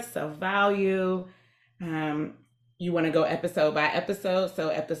self-worth, self-value, you want to go episode by episode. So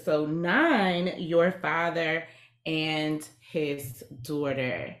episode 9, your father and his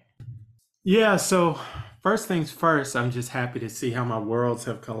daughter. Yeah, so first things first, I'm just happy to see how my worlds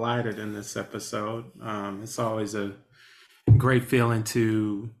have collided in this episode. It's always a great feeling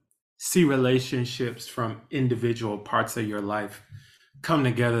to see relationships from individual parts of your life come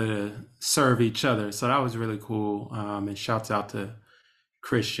together to serve each other. So that was really cool. And shouts out to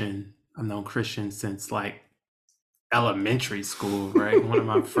Christian. I've known Christian since like elementary school, right? One of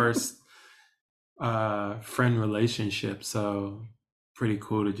my first friend relationships. So pretty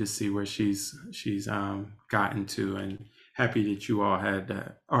cool to just see where she's gotten to, and happy that you all had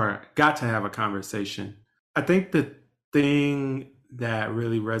that or got to have a conversation. I think the thing that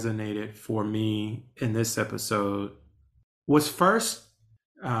really resonated for me in this episode was first,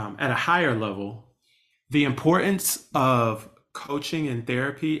 at a higher level, the importance of coaching and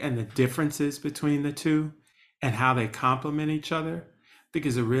therapy and the differences between the two and how they complement each other. I think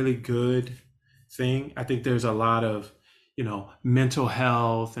is a really good thing. I think there's a lot of, mental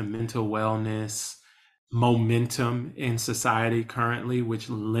health and mental wellness momentum in society currently, which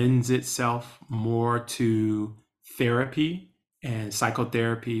lends itself more to therapy and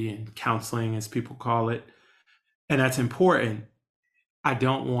psychotherapy and counseling, as people call it. And that's important. I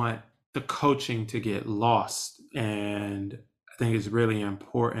don't want the coaching to get lost. And I think it's really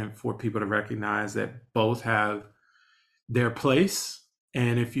important for people to recognize that both have their place.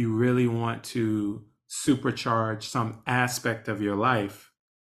 And if you really want to supercharge some aspect of your life,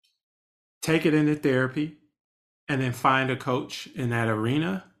 take it into therapy and then find a coach in that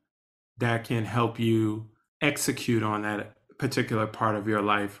arena that can help you execute on that particular part of your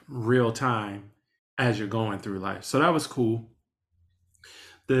life real time as you're going through life. So that was cool.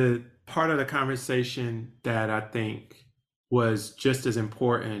 The part of the conversation that I think was just as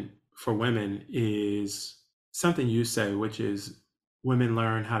important for women is something you say, which is women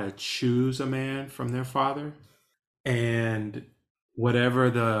learn how to choose a man from their father. And whatever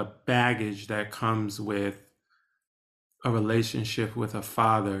the baggage that comes with a relationship with a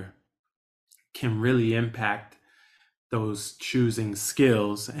father can really impact those choosing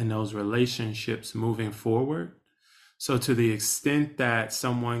skills and those relationships moving forward. So to the extent that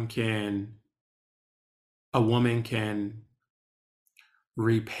a woman can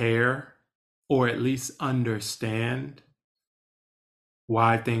repair or at least understand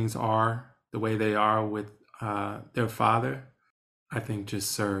why things are the way they are with their father, I think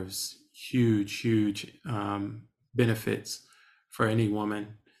just serves huge benefits for any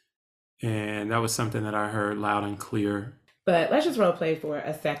woman. And that was something that I heard loud and clear. But let's just role play for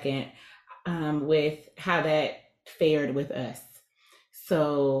a second with how that fared with us.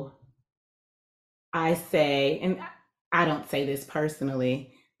 So I say, and I don't say this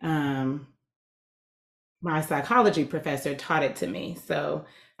personally, my psychology professor taught it to me. So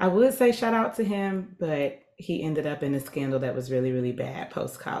I would say shout out to him, but he ended up in a scandal that was really, really bad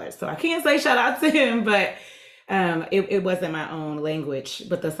post-college. So I can't say shout out to him, but it wasn't my own language,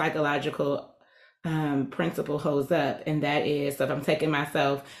 but the psychological principle holds up. And that is, so if I'm taking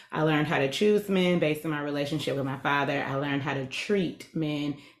myself, I learned how to choose men based on my relationship with my father. I learned how to treat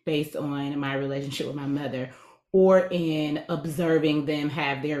men based on my relationship with my mother, or in observing them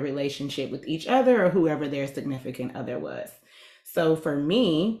have their relationship with each other or whoever their significant other was. So for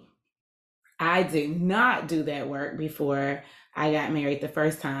me, I did not do that work before I got married the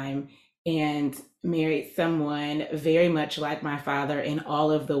first time, and married someone very much like my father in all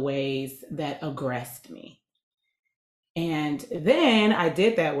of the ways that aggressed me. And then I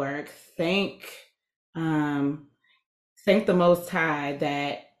did that work. Thank the Most High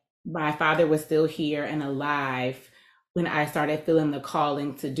that my father was still here and alive when I started feeling the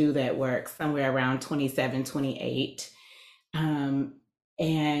calling to do that work somewhere around 27, 28.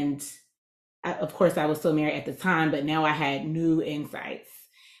 And of course, I was still married at the time, but now I had new insights.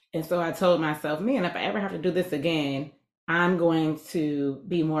 And so I told myself, man, if I ever have to do this again, I'm going to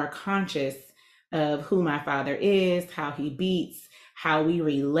be more conscious of who my father is, how he beats, how we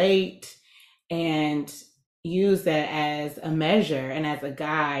relate, and use that as a measure and as a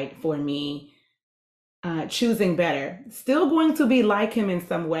guide for me choosing better. Still going to be like him in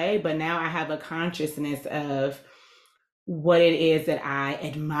some way, but now I have a consciousness of what it is that I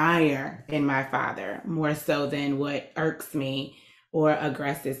admire in my father more so than what irks me or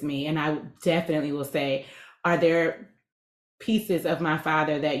aggresses me. And I definitely will say, are there pieces of my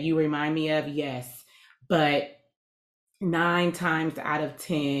father that you remind me of? Yes, but 9 times out of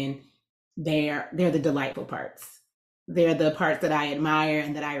 10, they're the delightful parts. They're the parts that I admire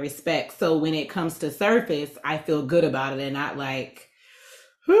and that I respect. So when it comes to surface, I feel good about it and not like,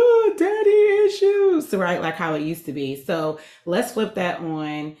 oh, daddy issues, right? Like how it used to be. So let's flip that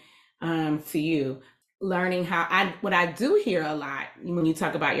on to you. Learning what I do hear a lot when you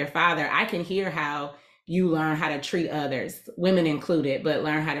talk about your father, I can hear how you learn how to treat others, women included, but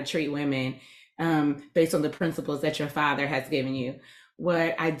learn how to treat women based on the principles that your father has given you.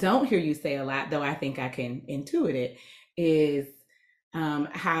 What I don't hear you say a lot, though I think I can intuit it, is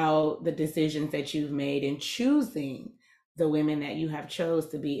how the decisions that you've made in choosing the women that you have chose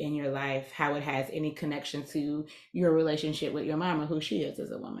to be in your life, how it has any connection to your relationship with your mama, who she is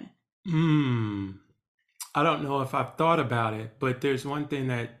as a woman. I don't know if I've thought about it, but there's one thing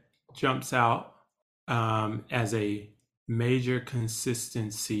that jumps out as a major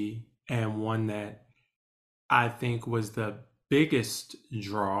consistency, and one that I think was the biggest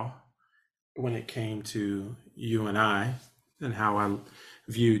draw when it came to you and I and how I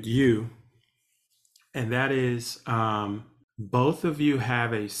viewed you. And that is both of you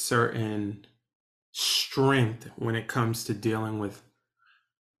have a certain strength when it comes to dealing with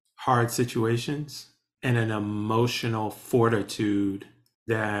hard situations, and an emotional fortitude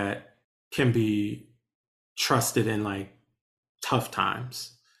that can be trusted in like tough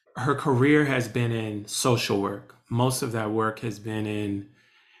times. Her career has been in social work. Most of that work has been in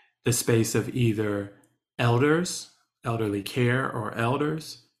the space of either elders, elderly care, or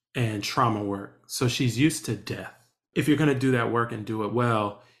elders, and trauma work. So she's used to death. If you're going to do that work and do it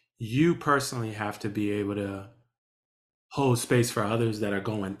well, you personally have to be able to hold space for others that are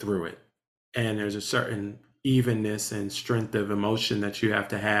going through it. And there's a certain evenness and strength of emotion that you have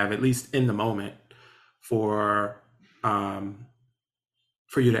to have, at least in the moment, for um,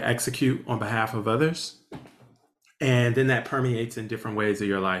 for you to execute on behalf of others. And then that permeates in different ways of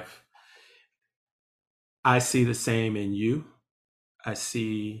your life. I see the same in you. I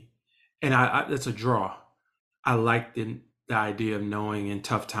see, and it's a draw. I like the idea of knowing in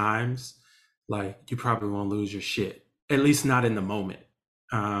tough times, like you probably won't lose your shit, at least not in the moment.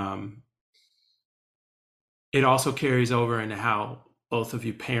 It also carries over into how both of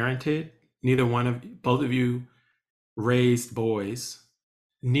you parented. Both of you raised boys.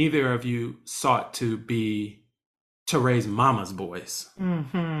 Neither of you sought to raise mama's boys.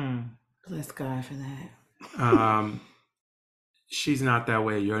 Mm-hmm. Bless God for that. She's not that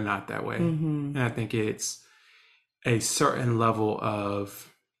way. You're not that way. Mm-hmm. And I think it's a certain level of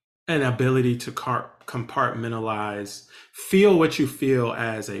an ability to compartmentalize, feel what you feel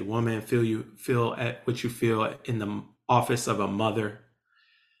as a woman, feel at what you feel in the office of a mother,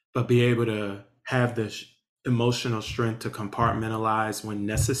 but be able to have the emotional strength to compartmentalize when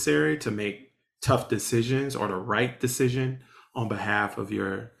necessary to make tough decisions or the right decision on behalf of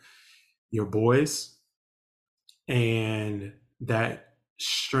your boys. And that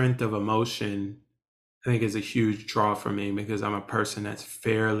strength of emotion, I think, is a huge draw for me because I'm a person that's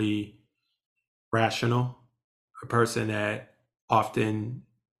fairly rational, a person that often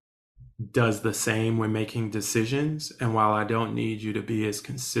does the same when making decisions. And while I don't need you to be as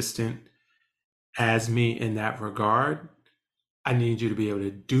consistent as me in that regard, I need you to be able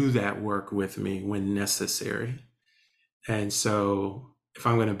to do that work with me when necessary. And so if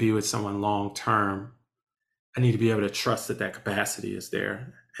I'm going to be with someone long term, I need to be able to trust that capacity is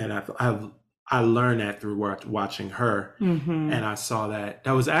there. And I learned that through watching her. Mm-hmm. And I saw that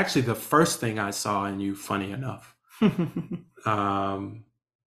was actually the first thing I saw in you, funny enough.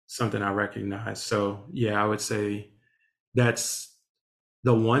 Something I recognized. So yeah, I would say that's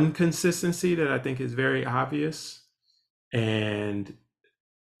the one consistency that I think is very obvious. And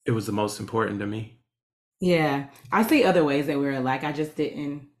it was the most important to me. Yeah. I see other ways that we're alike. I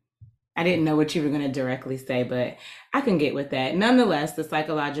didn't know what you were going to directly say, but I can get with that. Nonetheless, the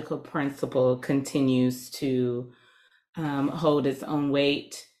psychological principle continues to hold its own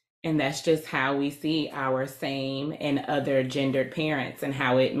weight. And that's just how we see our same and other gendered parents and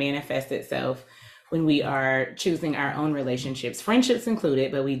how it manifests itself when we are choosing our own relationships, friendships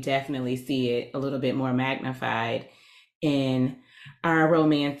included, but we definitely see it a little bit more magnified in our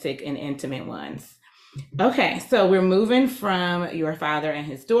romantic and intimate ones. Okay, so we're moving from your father and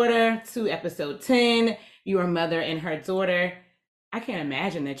his daughter to episode 10, your mother and her daughter. I can't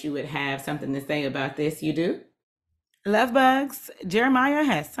imagine that you would have something to say about this. You do? Love bugs, Jeremiah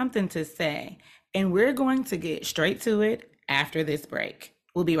has something to say, and we're going to get straight to it after this break.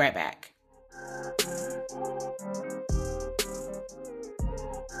 We'll be right back.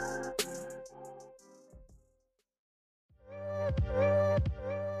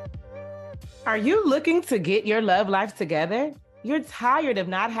 Are you looking to get your love life together? You're tired of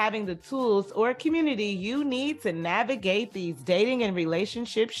not having the tools or community you need to navigate these dating and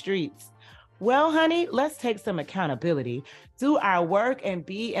relationship streets. Well, honey, let's take some accountability, do our work, and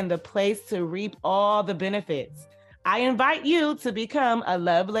be in the place to reap all the benefits. I invite you to become a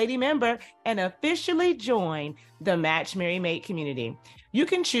Love Lady member and officially join the Match, Marry, Mate community. You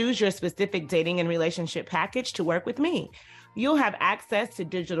can choose your specific dating and relationship package to work with me. You'll have access to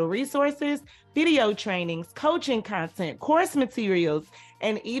digital resources, video trainings, coaching content, course materials,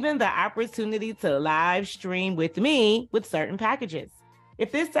 and even the opportunity to live stream with me with certain packages.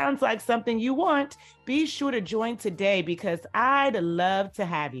 If this sounds like something you want, be sure to join today because I'd love to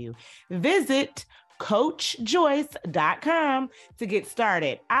have you. Visit CoachJoyce.com to get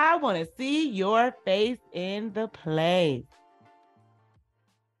started. I want to see your face in the place.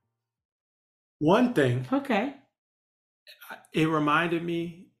 One thing. Okay. It reminded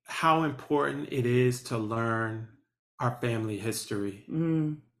me how important it is to learn our family history.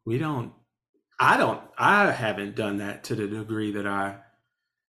 I haven't done that to the degree that I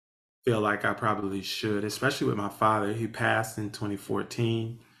feel like I probably should, especially with my father. He passed in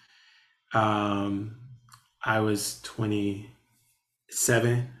 2014. I was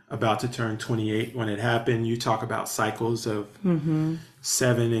 27, about to turn 28 when it happened. You talk about cycles of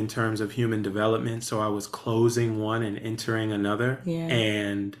 7 in terms of human development. So I was closing one and entering another. Yeah.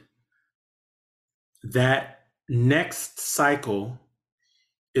 And that next cycle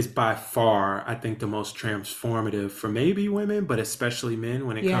is by far, I think, the most transformative for maybe women, but especially men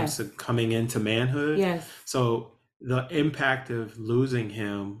when it comes to coming into manhood. Yes. So the impact of losing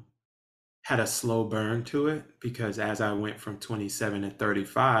him had a slow burn to it because as I went from 27 to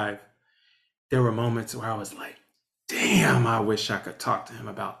 35, there were moments where I was like, damn, I wish I could talk to him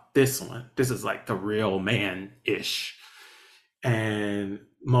about this one. This is like the real man-ish. And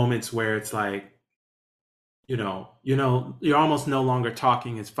moments where it's like, you're almost no longer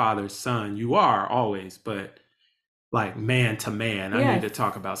talking as father's son. You are always, but like man to man, I need Yes. to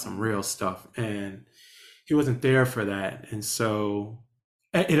talk about some real stuff. And he wasn't there for that. And so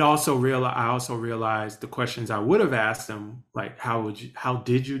I also realized the questions I would have asked him, like, how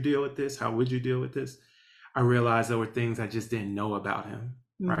did you deal with this? How would you deal with this? I realized there were things I just didn't know about him,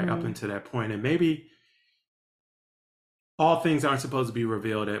 right? Up until that point. And maybe all things aren't supposed to be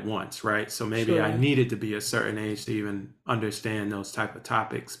revealed at once, right? So maybe I needed to be a certain age to even understand those type of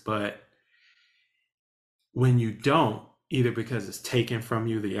topics. But when you don't, either because it's taken from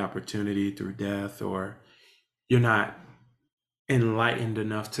you, the opportunity through death, or you're not enlightened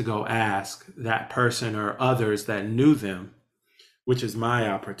enough to go ask that person or others that knew them, which is my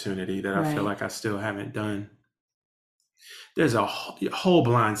opportunity that I feel like I still haven't done. There's a whole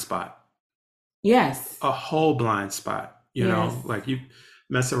blind spot. Yes. A whole blind spot. Like you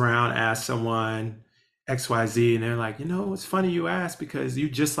mess around, ask someone XYZ, and they're like, it's funny you ask because you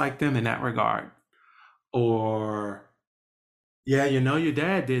just like them in that regard. Or, yeah, your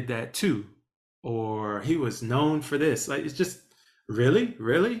dad did that too. Or he was known for this. Like, it's just, really?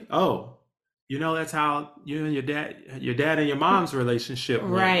 Really? Oh, that's how you and your dad and your mom's relationship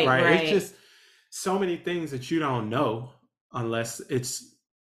went, right? It's just so many things that you don't know unless it's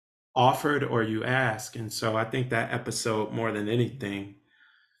offered or you ask. And so I think that episode, more than anything,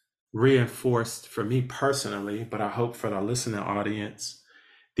 reinforced for me personally, but I hope for the listening audience,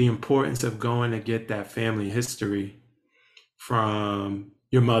 the importance of going to get that family history from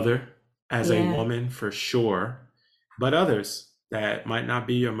your mother as a woman, for sure, but others that might not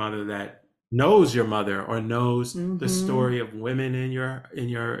be your mother, that knows your mother or knows the story of women in your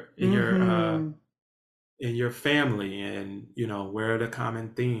family, and where are the common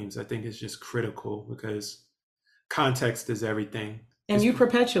themes. I think it's just critical because context is everything. And you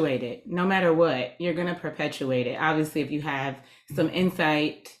perpetuate it no matter what. You're going to perpetuate it. Obviously, if you have some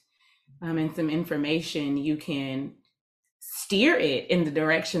insight and some information, you can steer it in the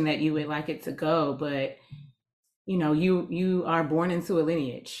direction that you would like it to go. But you are born into a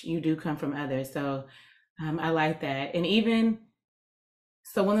lineage. You do come from others. So I like that. And even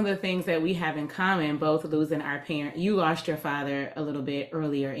so, one of the things that we have in common, both losing our parent, you lost your father a little bit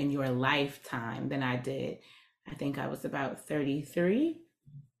earlier in your lifetime than I did. I think I was about 33,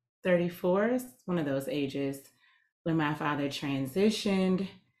 34, one of those ages, when my father transitioned.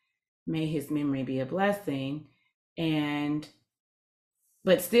 May his memory be a blessing.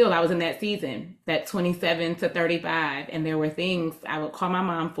 But still, I was in that season, that 27 to 35, and there were things I would call my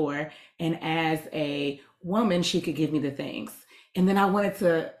mom for, and as a woman, she could give me the things. And then I wanted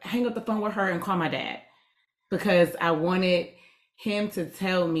to hang up the phone with her and call my dad because I wanted him to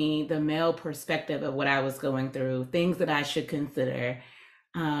tell me the male perspective of what I was going through, things that I should consider,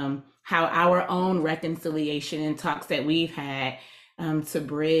 how our own reconciliation and talks that we've had to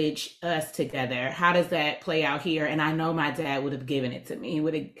bridge us together, how does that play out here? And I know my dad would have given it to me. He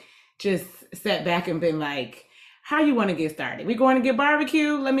would have just sat back and been like, how you want to get started? We going to get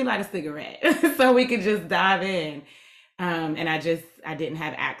barbecue? Let me light a cigarette so we could just dive in. And I didn't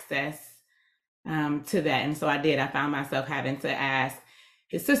have access to that. And so I found myself having to ask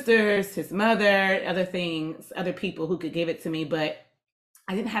his sisters, his mother, other things, other people who could give it to me, but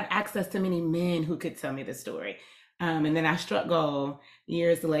I didn't have access to many men who could tell me the story. And then I struck gold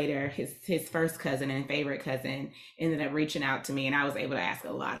years later. His first cousin and favorite cousin ended up reaching out to me, and I was able to ask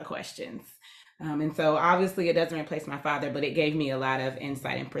a lot of questions. And so obviously it doesn't replace my father, but it gave me a lot of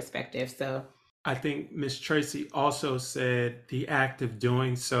insight and perspective. So I think Miss Tracy also said the act of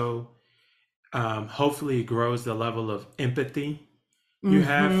doing so hopefully grows the level of empathy you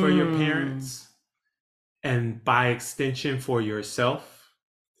have for your parents, and by extension for yourself.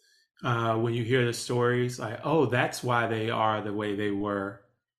 When you hear the stories, like, oh, that's why they are the way they were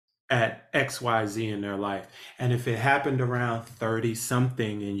at XYZ in their life. And if it happened around 30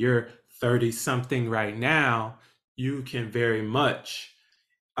 something and you're 30 something right now, you can very much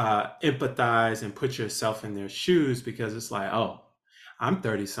empathize and put yourself in their shoes, because it's like, oh, I'm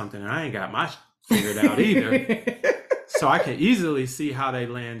 30 something and I ain't got my figured out either. So I can easily see how they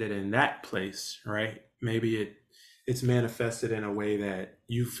landed in that place, right? Maybe it's manifested in a way that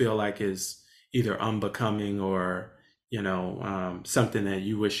you feel like is either unbecoming or something that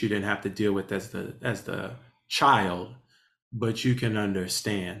you wish you didn't have to deal with as the child, but you can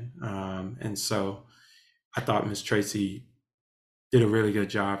understand. And so I thought Miss Tracy did a really good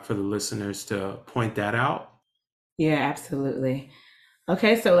job for the listeners to point that out. Yeah, absolutely.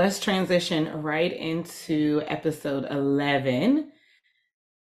 Okay, so let's transition right into episode 11,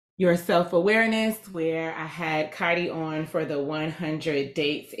 Your Self-Awareness, where I had Cardi on for the 100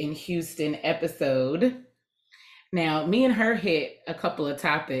 Dates in Houston episode. Now, me and her hit a couple of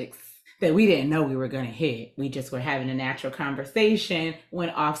topics that we didn't know we were going to hit. We just were having a natural conversation,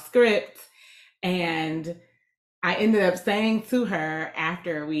 went off script, and I ended up saying to her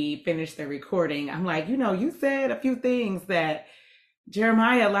after we finished the recording, I'm like, you said a few things that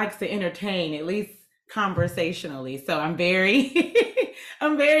Jeremiah likes to entertain, at least conversationally. So I'm very,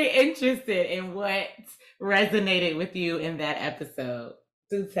 I'm very interested in what resonated with you in that episode.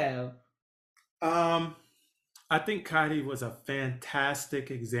 Do tell. I think Kaidi was a fantastic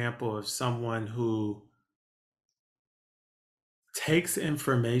example of someone who takes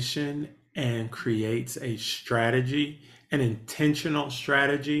information and creates a strategy, an intentional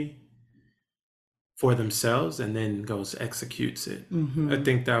strategy for themselves, and then goes executes it. I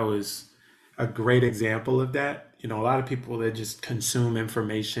think that was a great example of that. A lot of people that just consume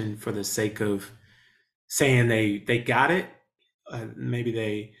information for the sake of saying they got it. Maybe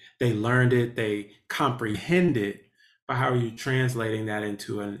they learned it, they comprehend it, but how are you translating that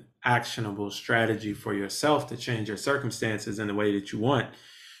into an actionable strategy for yourself to change your circumstances in the way that you want?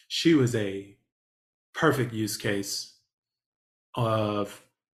 She was a perfect use case of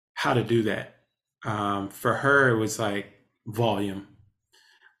how to do that. For her, it was like volume.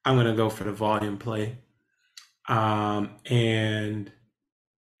 I'm going to go for the volume play, and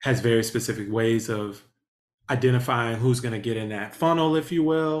has very specific ways of identifying who's going to get in that funnel, if you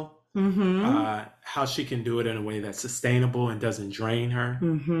will. How she can do it in a way that's sustainable and doesn't drain her.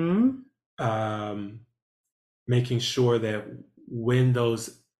 Making sure that when those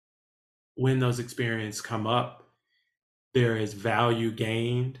experiences come up, there is value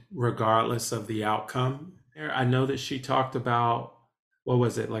gained regardless of the outcome. I know that she talked about, what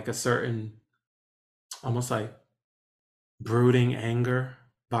was it, like a certain almost like brooding anger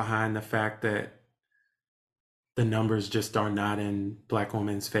behind the fact that the numbers just are not in Black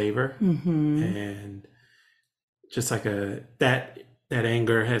women's favor. And just like that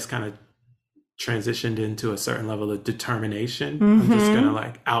anger has kind of transitioned into a certain level of determination. I'm just gonna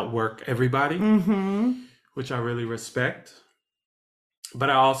like outwork everybody, which I really respect. But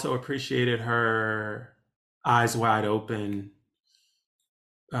I also appreciated her eyes wide open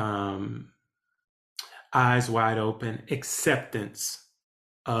acceptance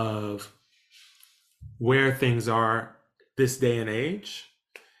of where things are this day and age,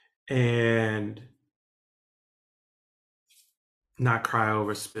 and not cry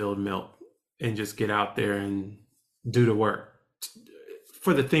over spilled milk, and just get out there and do the work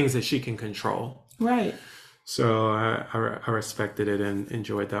for the things that she can control. Right. So I respected it and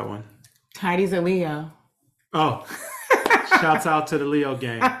enjoyed that one. Heidi's a Leo. Oh, shouts out to the Leo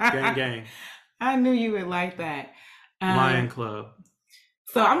gang. Gang. I knew you would like that. Lion Club.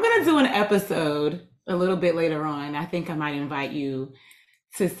 So I'm going to do an episode a little bit later on. I think I might invite you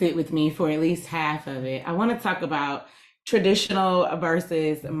to sit with me for at least half of it. I want to talk about traditional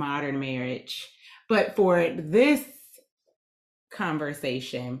versus modern marriage. But for this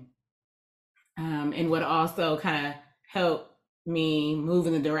conversation, and what also kind of helped me move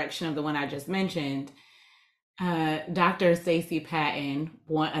in the direction of the one I just mentioned, Dr. Stacey Patton,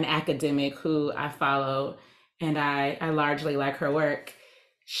 an academic who I follow, and I largely like her work.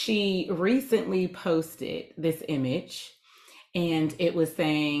 She recently posted this image, and it was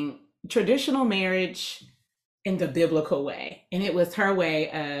saying traditional marriage in the biblical way. And it was her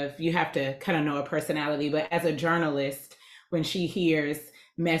way of, you have to kind of know a personality, but as a journalist, when she hears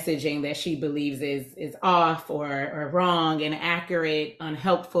messaging that she believes is off or wrong, inaccurate,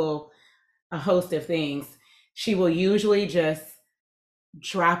 unhelpful, a host of things, she will usually just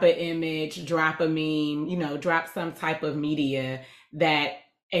drop an image, drop a meme, drop some type of media that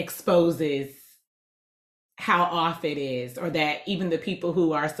exposes how off it is, or that even the people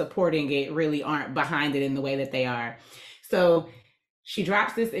who are supporting it really aren't behind it in the way that they are. So she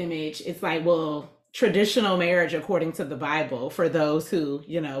drops this image. It's like, well, traditional marriage according to the Bible, for those who,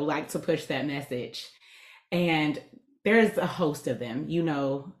 like to push that message. And there's a host of them,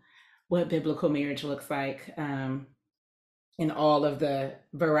 what biblical marriage looks like in all of the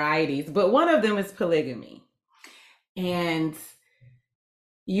varieties. But one of them is polygamy. And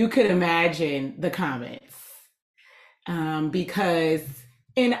you could imagine the comments, because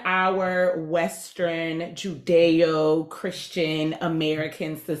in our Western Judeo-Christian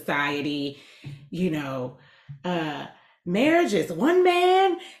American society, marriage is one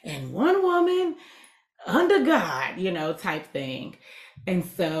man and one woman under God, type thing. And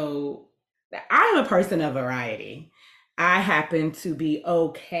so I'm a person of variety. I happen to be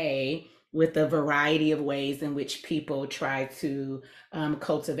okay with the variety of ways in which people try to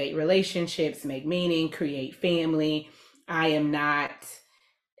cultivate relationships, make meaning, create family. I am not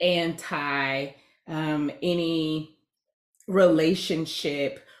anti any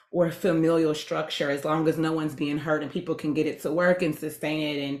relationship or familial structure as long as no one's being hurt and people can get it to work and sustain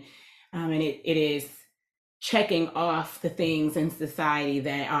it, and it is checking off the things in society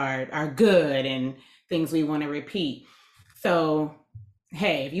that are good and things we want to repeat. So,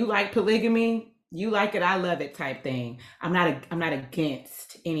 hey, if you like polygamy, you like it, I love it type thing. I'm not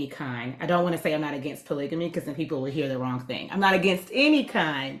against any kind. I don't want to say I'm not against polygamy because then people will hear the wrong thing. I'm not against any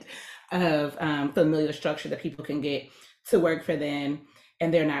kind of familial structure that people can get to work for them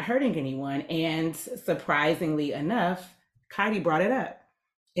and they're not hurting anyone. And surprisingly enough, Heidi brought it up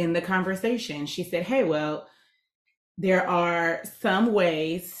in the conversation. She said, hey, well, there are some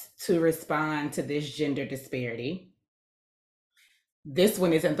ways to respond to this gender disparity. This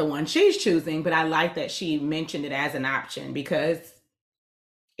one isn't the one she's choosing, but I like that she mentioned it as an option because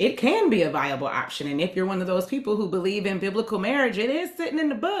it can be a viable option. And if you're one of those people who believe in biblical marriage, it is sitting in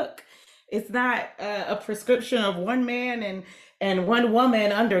the book. It's not a prescription of one man and one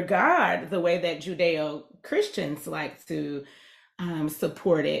woman under God, the way that Judeo Christians like to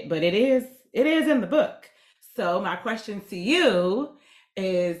support it, but it is in the book. So my question to you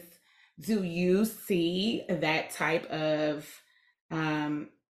is, do you see that type of um,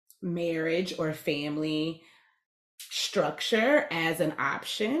 marriage or family structure as an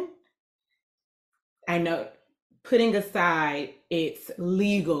option? I know, putting aside its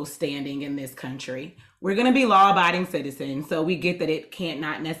legal standing in this country, we're going to be law abiding citizens. So we get that it can't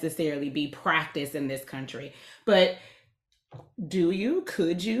not necessarily be practiced in this country. But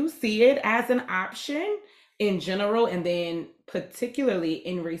could you see it as an option in general, and then particularly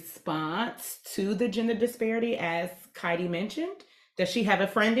in response to the gender disparity, as Heidi mentioned? Does she have a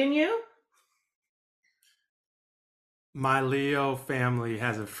friend in you? My Leo family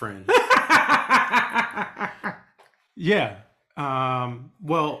has a friend. Yeah.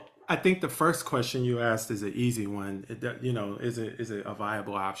 Well, I think the first question you asked is an easy one. Is it a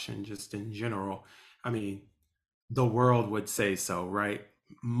viable option just in general? I mean, the world would say so, right?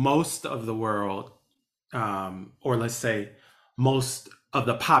 Most of the world, or let's say most of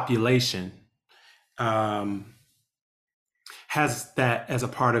the population, um, has that as a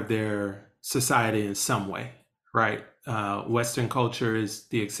part of their society in some way, right? Western culture is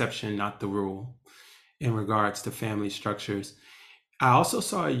the exception, not the rule, in regards to family structures. I also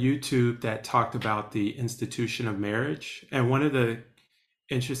saw a YouTube that talked about the institution of marriage. And one of the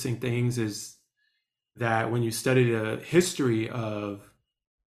interesting things is that when you study the history of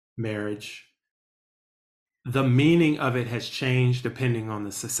marriage, the meaning of it has changed depending on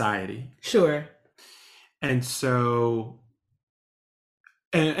the society. Sure. And so,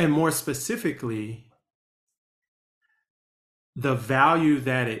 and more specifically, the value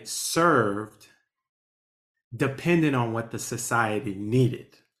that it served depended on what the society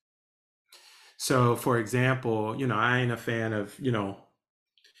needed. So, for example, I ain't a fan of,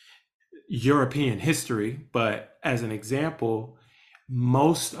 European history, but as an example,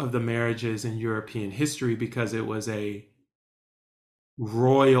 most of the marriages in European history, because it was a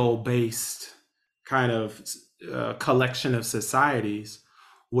royal based kind of collection of societies,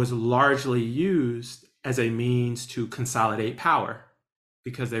 was largely used as a means to consolidate power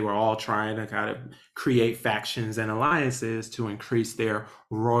because they were all trying to kind of create factions and alliances to increase their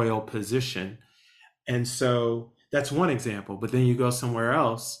royal position. And so that's one example. But then you go somewhere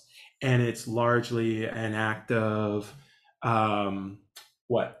else and it's largely an act of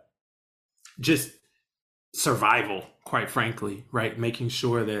what? Just survival, quite frankly, right? Making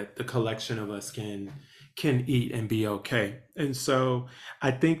sure that the collection of us can eat and be okay. And so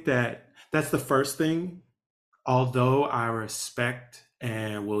I think that that's the first thing. Although I respect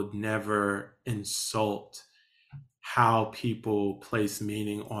and will never insult how people place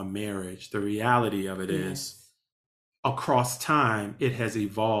meaning on marriage, the reality of it is, Yes. across time, it has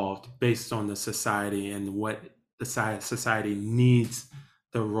evolved based on the society and what the society needs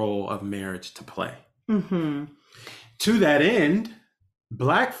the role of marriage to play. Mm-hmm. To that end,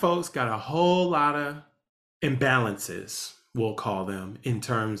 Black folks got a whole lot of imbalances, we'll call them, in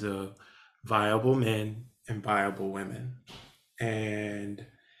terms of viable men and viable women. And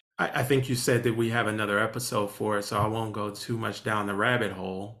I think you said that we have another episode for it, so I won't go too much down the rabbit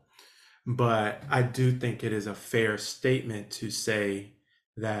hole. But I do think it is a fair statement to say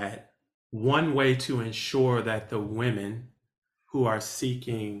that one way to ensure that the women who are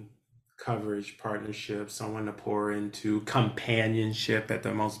seeking coverage, partnership, someone to pour into, companionship at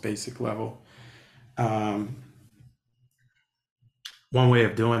the most basic level, um, one way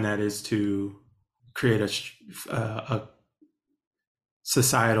of doing that is to create a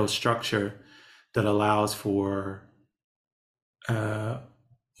societal structure that allows for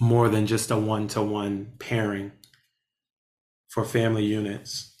more than just a one-to-one pairing for family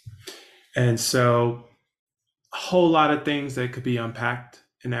units. And so a whole lot of things that could be unpacked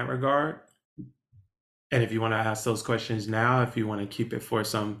in that regard. And if you want to ask those questions now, if you want to keep it for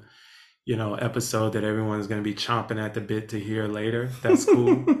some, episode that everyone's going to be chomping at the bit to hear later, that's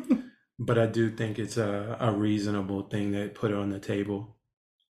cool. But I do think it's a reasonable thing to put on the table.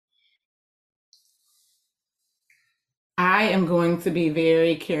 I am going to be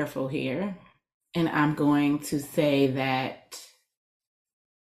very careful here, and I'm going to say that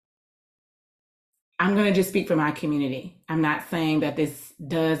I'm going to just speak for my community. I'm not saying that this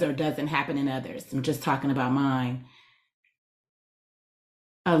does or doesn't happen in others. I'm just talking about mine.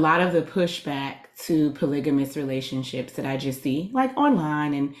 A lot of the pushback to polygamous relationships that I just see, like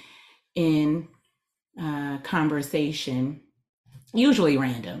online and in conversation, usually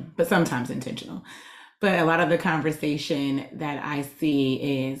random, but sometimes intentional. But a lot of the conversation that I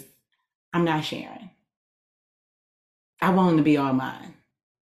see is, I'm not sharing. I want them to be all mine.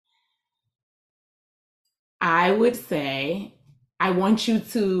 I would say, I want you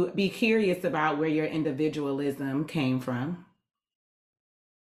to be curious about where your individualism came from.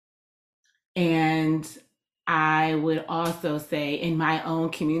 And I would also say, in my own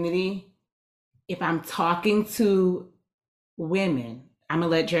community, if I'm talking to women, I'm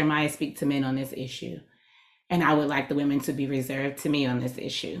going to let Jeremiah speak to men on this issue. And I would like the women to be reserved to me on this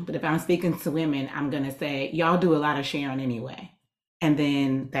issue. But if I'm speaking to women, I'm going to say, y'all do a lot of sharing anyway. And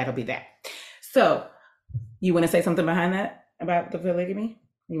then that'll be that. So you want to say something behind that about the polygamy?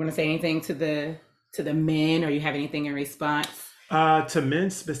 You want to say anything to the men, or you have anything in response? To men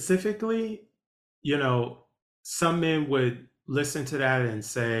specifically, some men would listen to that and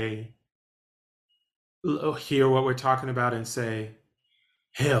say, hear what we're talking about and say,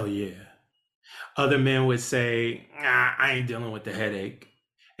 hell yeah. Other men would say, I ain't dealing with the headache.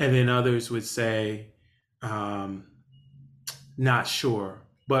 And then others would say, not sure.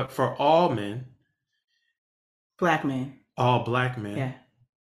 But for all men, Black men, all Black men, yeah,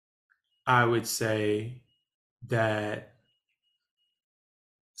 I would say that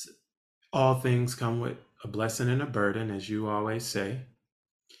all things come with a blessing and a burden, as you always say.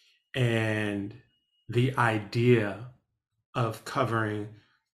 And the idea of covering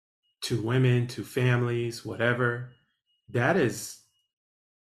to women, to families, whatever, that is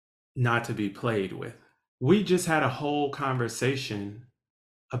not to be played with. We just had a whole conversation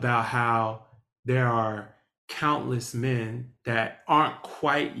about how there are countless men that aren't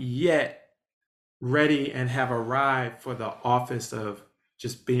quite yet ready and have arrived for the office of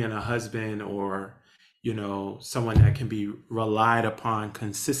just being a husband, or someone that can be relied upon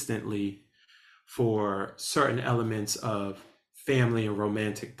consistently for certain elements of family and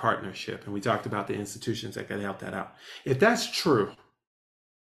romantic partnership. And we talked about the institutions that can help that out. If that's true,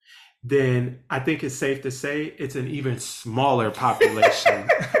 then I think it's safe to say it's an even smaller population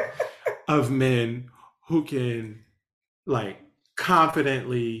of men who can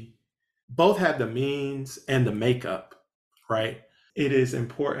confidently both have the means and the makeup, right? It is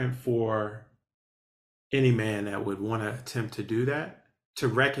important for any man that would want to attempt to do that to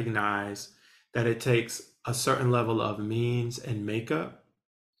recognize that it takes a certain level of means and makeup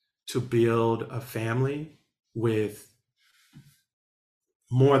to build a family with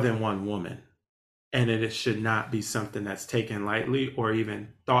more than one woman. And it should not be something that's taken lightly or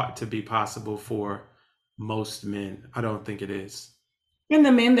even thought to be possible for most men. I don't think it is. And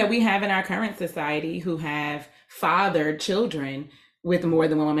the men that we have in our current society who have fathered children with more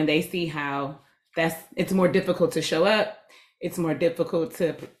than one woman, they see how it's more difficult to show up. It's more difficult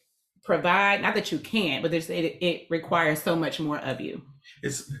to provide. Not that you can't, but it requires so much more of you.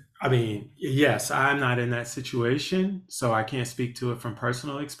 Yes, I'm not in that situation, so I can't speak to it from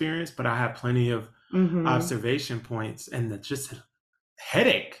personal experience, but I have plenty of observation points, and just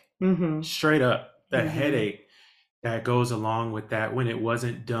headache, straight up, the headache that goes along with that when it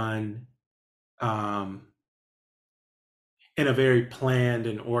wasn't done in a very planned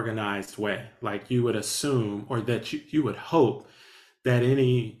and organized way. Like you would assume, or that you would hope that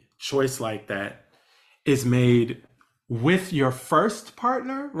any choice like that is made with your first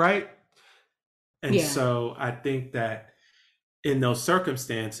partner, right? And so I think that in those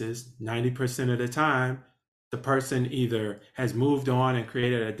circumstances, 90% of the time, the person either has moved on and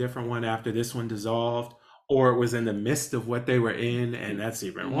created a different one after this one dissolved, or it was in the midst of what they were in, and that's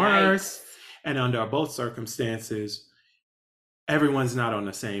even worse. And under both circumstances, everyone's not on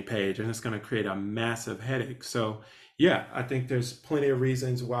the same page, and it's going to create a massive headache. So Yeah, I think there's plenty of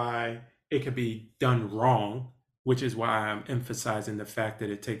reasons why it could be done wrong, which is why I'm emphasizing the fact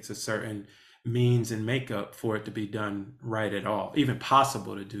that it takes a certain means and makeup for it to be done right at all, even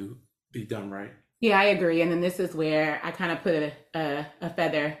possible to be done right. Yeah, I agree. And then this is where I kind of put a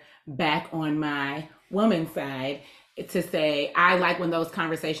feather back on my woman side to say, I like when those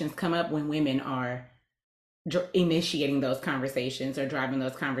conversations come up when women are initiating those conversations or driving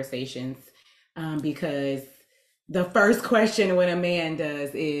those conversations, because the first question when a man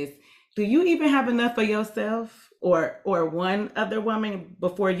does is, do you even have enough for yourself or one other woman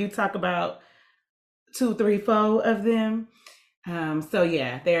before you talk about two, three, four of them? So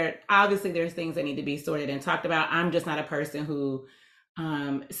yeah, there's things that need to be sorted and talked about. I'm just not a person who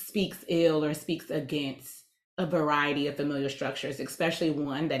speaks ill or speaks against a variety of familiar structures, especially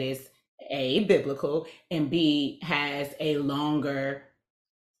one that is A, biblical, and B, has a longer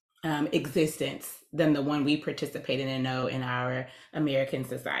existence than the one we participate in and know in our American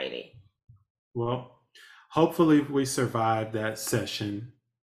society. Well, hopefully we survive that session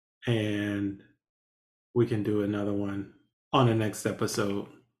and we can do another one on the next episode,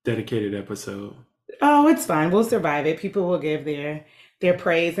 dedicated episode. Oh, it's fine. We'll survive it. People will give their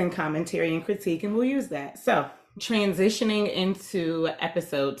praise and commentary and critique, and we'll use that. So, transitioning into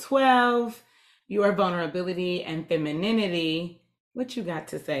episode 12, your vulnerability and femininity. What you got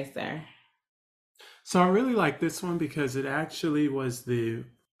to say, sir? So I really like this one because it actually was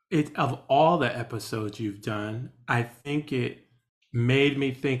it of all the episodes you've done, I think it made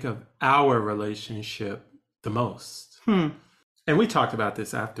me think of our relationship the most. And we talked about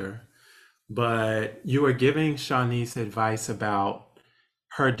this after, but you were giving Shanice advice about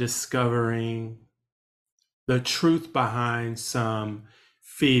her discovering the truth behind some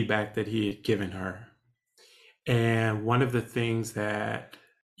feedback that he had given her. And one of the things that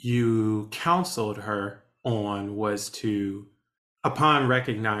you counseled her on was to, upon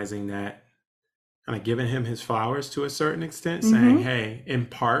recognizing that, kind of giving him his flowers to a certain extent, saying, hey, in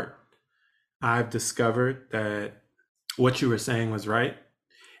part, I've discovered that what you were saying was right,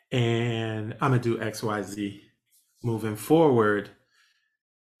 and I'm going to do X, Y, Z moving forward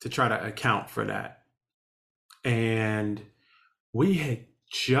to try to account for that. And we had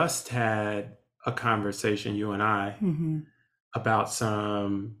just had a conversation, you and I, about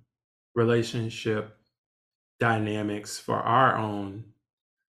some relationship dynamics for our own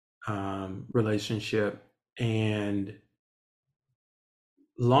relationship. And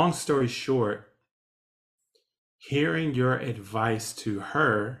long story short, hearing your advice to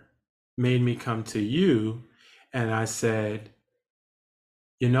her made me come to you, and I said,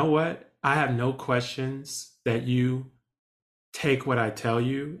 you know what? I have no questions that you take what I tell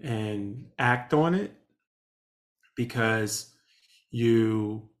you and act on it, because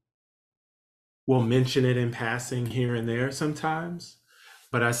you will mention it in passing here and there sometimes.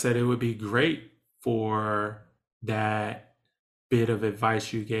 But I said it would be great for that bit of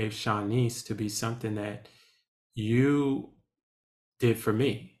advice you gave Shanice to be something that you did for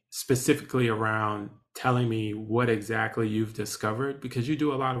me, specifically around telling me what exactly you've discovered, because you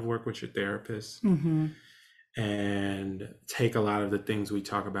do a lot of work with your therapist and take a lot of the things we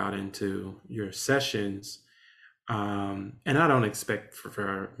talk about into your sessions. And I don't expect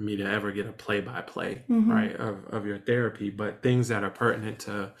for me to ever get a play-by-play, right, of your therapy, but things that are pertinent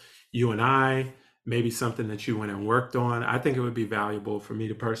to you and I, maybe something that you went and worked on. I think it would be valuable for me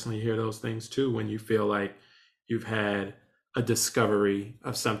to personally hear those things too, when you feel like you've had a discovery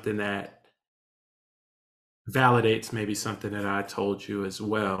of something that validates maybe something that I told you as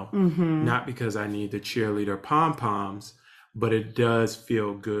well. Not because I need the cheerleader pom-poms, but it does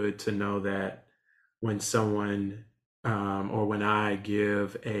feel good to know that when someone or when I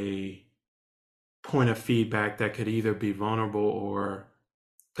give a point of feedback that could either be vulnerable or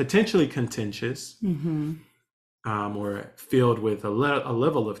potentially contentious, or filled with a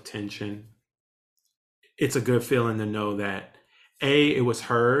level of tension, it's a good feeling to know that it was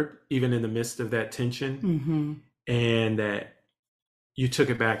heard even in the midst of that tension, and that you took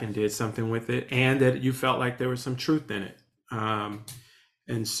it back and did something with it, and that you felt like there was some truth in it.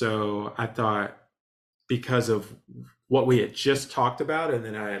 And so I thought, because of what we had just talked about, and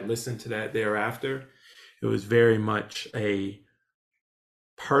then I had listened to that thereafter, it was very much a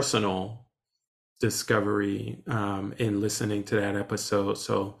personal discovery in listening to that episode.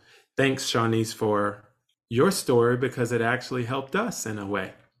 So thanks, Shanice, for your story, because it actually helped us in a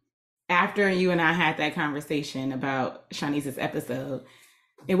way. After you and I had that conversation about Shanice's episode,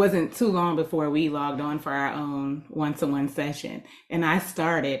 it wasn't too long before we logged on for our own one-to-one session. And I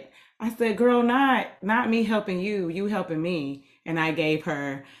said, girl, not me helping you, you helping me. And I gave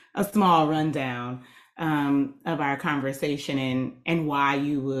her a small rundown of our conversation and why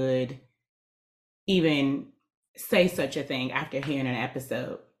you would even say such a thing after hearing an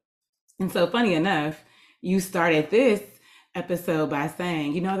episode. And so, funny enough, you started this episode by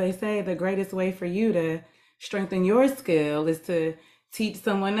saying, you know, they say the greatest way for you to strengthen your skill is to teach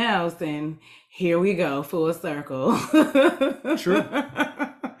someone else. And here we go, full circle. True.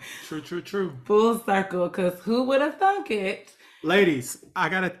 True, true, true. Full circle, because who would have thunk it? Ladies, I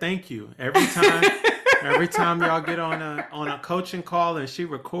gotta thank you every time. Every time y'all get on a coaching call and she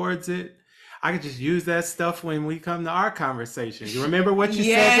records it, I could just use that stuff when we come to our conversation. You remember what you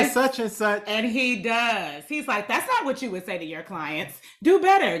said to such and such? And he does. He's like, that's not what you would say to your clients. Do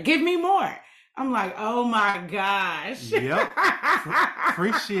better. Give me more. I'm like, oh my gosh. Yep.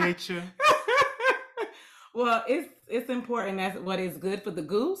 Appreciate you. Well, it's important. That's what is good for the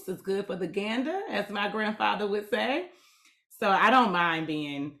goose is good for the gander, as my grandfather would say. So I don't mind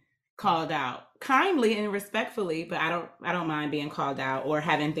being called out kindly and respectfully, but I don't mind being called out or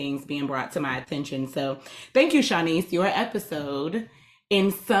having things being brought to my attention. So thank you, Shanice. Your episode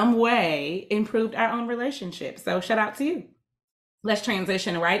in some way improved our own relationship. So shout out to you. Let's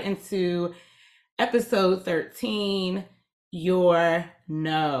transition right into episode 13, Your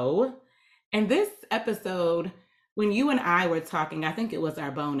No. And this episode, when you and I were talking, I think it was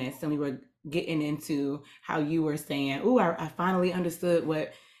our bonus, and we were getting into how you were saying, oh, I finally understood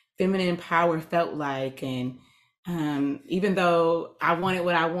what feminine power felt like. And even though I wanted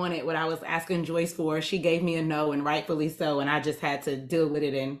what I was asking Joyce for, she gave me a no, and rightfully so. And I just had to deal with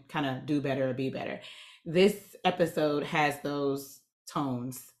it and kind of do better or be better. This episode has those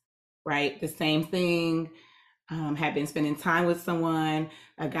tones, right? The same thing. Had been spending time with someone,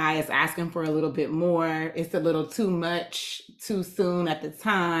 a guy is asking for a little bit more. It's a little too much, too soon at the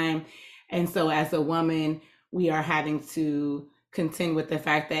time. And so as a woman, we are having to contend with the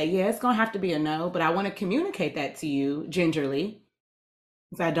fact that, yeah, it's going to have to be a no, but I want to communicate that to you gingerly,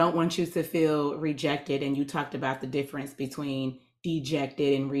 because I don't want you to feel rejected. And you talked about the difference between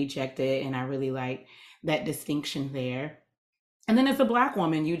dejected and rejected. And I really like that distinction there. And then as a Black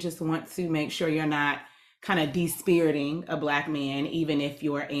woman, you just want to make sure you're not kind of dispiriting a Black man, even if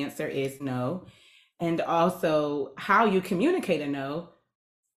your answer is no. And also how you communicate a no,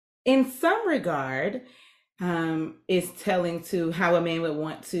 in some regard, is telling to how a man would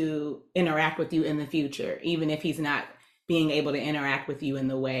want to interact with you in the future, even if he's not being able to interact with you in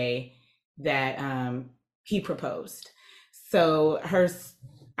the way that he proposed. So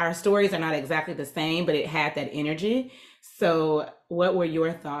our stories are not exactly the same, but it had that energy. So what were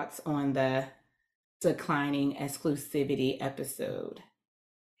your thoughts on the declining exclusivity episode?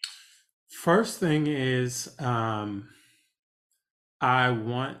 First thing is, I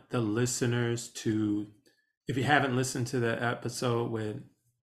want the listeners to, if you haven't listened to the episode with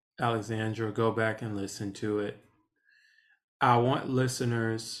Alexandra, go back and listen to it. I want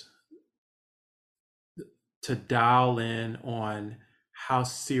listeners to dial in on how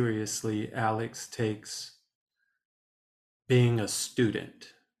seriously Alex takes being a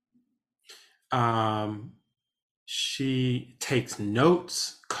student. She takes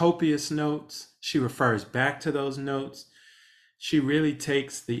notes, copious notes. She refers back to those notes. She really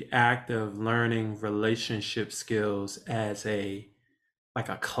takes the act of learning relationship skills as like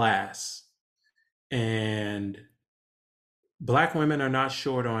a class. And Black women are not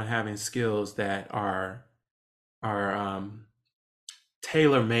short on having skills that are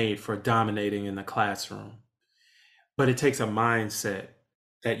tailor-made for dominating in the classroom. But it takes a mindset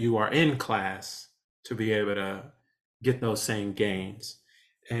that you are in class to be able to get those same gains.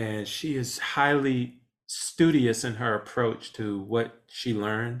 And she is highly studious in her approach to what she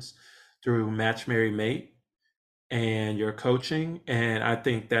learns through Match, Marry, Mate and your coaching. And I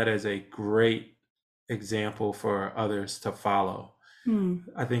think that is a great example for others to follow.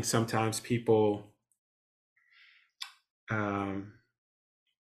 I think sometimes people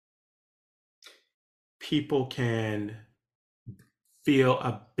can feel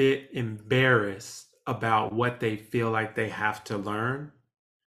a bit embarrassed about what they feel like they have to learn.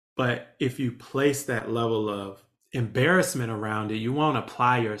 But if you place that level of embarrassment around it, you won't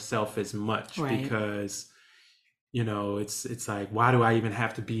apply yourself as much, right? Because, you know, it's like, why do I even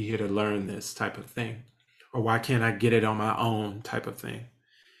have to be here to learn this type of thing? Or why can't I get it on my own type of thing?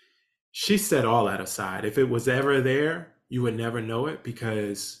 She set all that aside. If it was ever there, you would never know it,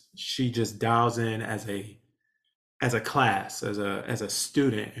 because she just dials in as a class, as a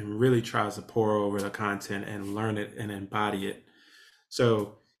student, and really tries to pour over the content and learn it and embody it.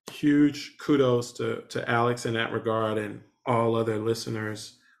 So huge kudos to Alex in that regard, and all other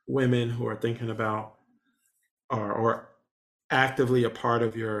listeners, women who are thinking about or actively a part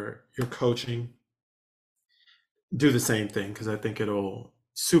of your coaching. do the same thing because I think it'll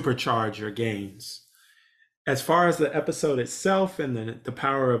supercharge your gains. As far as the episode itself and the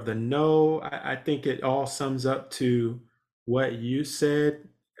power of the no, I think it all sums up to what you said.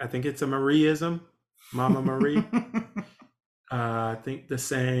 I think it's a Marieism, Mama Marie. I think the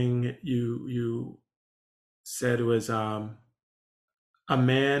saying you said was a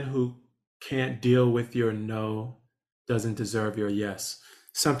man who can't deal with your no doesn't deserve your yes,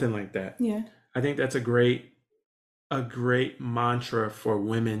 something like that. Yeah. I think that's a great mantra for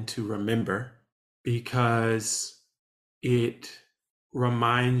women to remember because it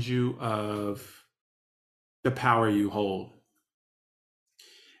reminds you of the power you hold.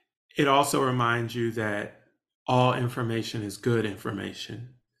 It also reminds you that all information is good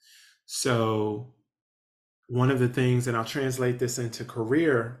information. So one of the things, and I'll translate this into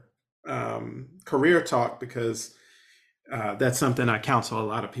career talk because that's something I counsel a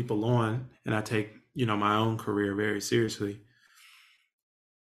lot of people on, and I take my own career very seriously.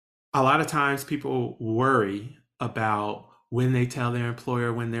 A lot of times people worry about when they tell their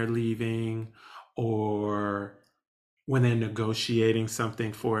employer when they're leaving or when they're negotiating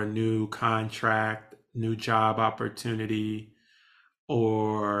something for a new contract, new job opportunity,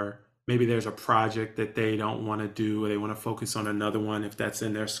 or maybe there's a project that they don't want to do or they want to focus on another one if that's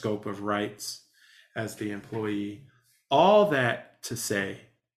in their scope of rights as the employee. All that to say,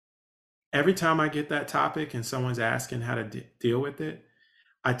 every time I get that topic and someone's asking how to deal with it,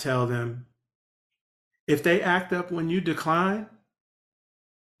 I tell them, if they act up when you decline,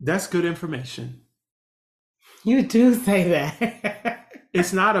 that's good information. You do say that.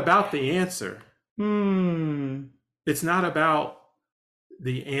 It's not about the answer. Hmm. It's not about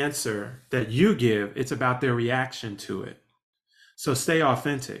the answer that you give. It's about their reaction to it. So stay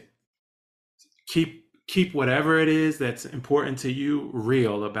authentic. Keep whatever it is that's important to you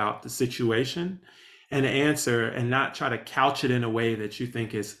real about the situation and answer, and not try to couch it in a way that you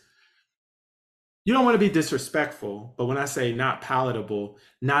think is, you don't want to be disrespectful, but when I say not palatable,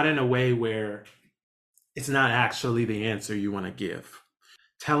 not in a way where it's not actually the answer you want to give.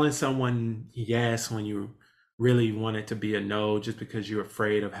 Telling someone yes when you really want it to be a no just because you're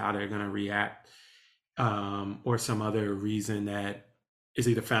afraid of how they're going to react, or some other reason that is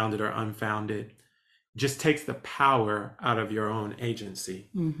either founded or unfounded, just takes the power out of your own agency.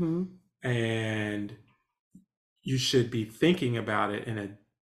 Mm-hmm. And you should be thinking about it in a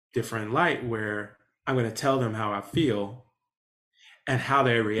different light where I'm going to tell them how I feel, and how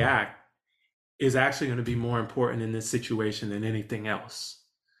they react is actually going to be more important in this situation than anything else.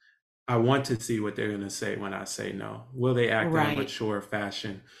 I want to see what they're going to say when I say no. Will they act in a mature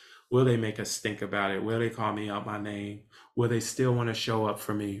fashion? Will they make us think about it? Will they call me out my name? Will they still want to show up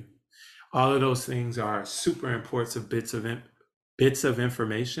for me? All of those things are super important bits of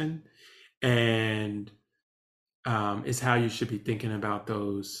information, and is how you should be thinking about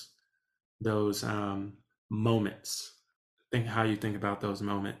those moments. Think how you think about those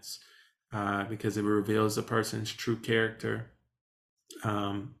moments, because it reveals a person's true character.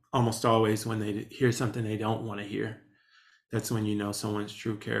 Almost always when they hear something they don't want to hear, that's when you know someone's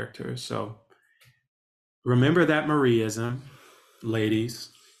true character. So remember that Marieism, ladies,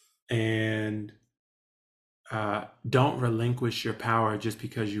 and don't relinquish your power just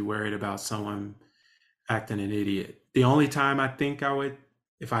because you're worried about someone acting an idiot. The only time I think I would,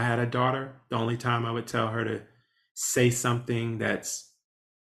 if I had a daughter, the only time I would tell her to say something that's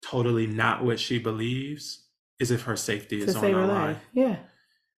totally not what she believes is if her safety is on the line. Yeah.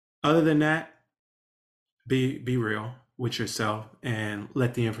 Other than that, be real with yourself and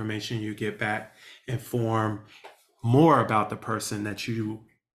let the information you get back inform more about the person that you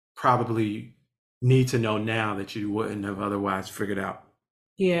probably need to know now that you wouldn't have otherwise figured out.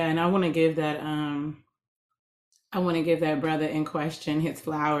 Yeah, and I want to give that brother in question his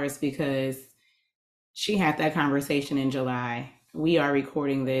flowers, because she had that conversation in July. We are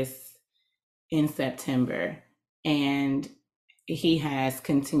recording this in September, and he has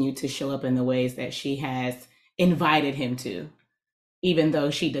continued to show up in the ways that she has invited him to, even though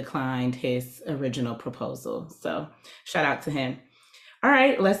she declined his original proposal. So shout out to him. All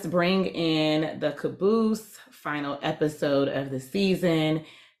right, let's bring in the caboose, final episode of the season,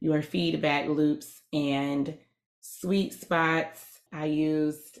 your feedback loops and sweet spots. I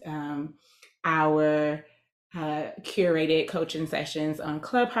used our curated coaching sessions on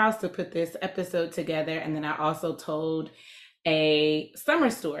Clubhouse to put this episode together. And then I also told a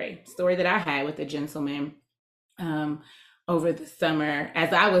summer story that I had with a gentleman over the summer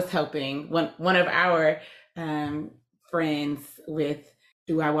as I was helping one of our friends with,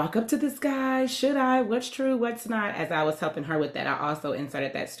 do I walk up to this guy? Should I? What's true? What's not? As I was helping her with that, I also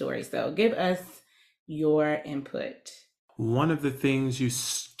inserted that story. So give us your input. One of the things you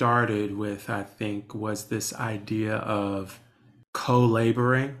started with, I think, was this idea of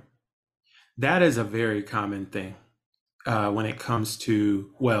co-laboring. That is a very common thing when it comes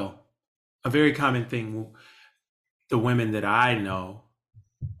to, well, a very common thing the women that I know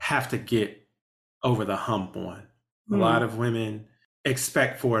have to get over the hump on. A lot of women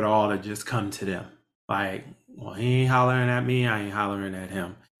expect for it all to just come to them. Like, well, he ain't hollering at me, I ain't hollering at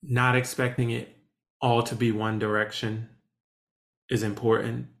him. Not expecting it all to be one direction is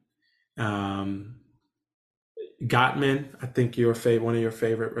important. Gottman, I think one of your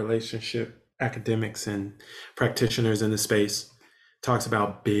favorite relationship academics and practitioners in the space, talks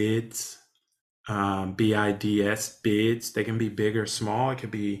about bids, BIDS, bids. They can be big or small. It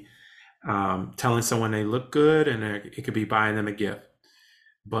could be telling someone they look good, and it could be buying them a gift.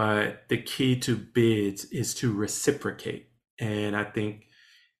 But the key to bids is to reciprocate. And I think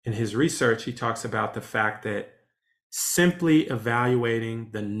in his research, he talks about the fact that simply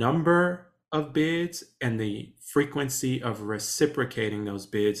evaluating the number of bids and the frequency of reciprocating those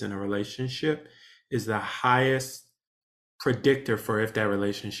bids in a relationship is the highest predictor for if that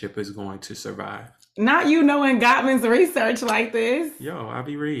relationship is going to survive. Not you knowing Gottman's research like this. Yo, I'll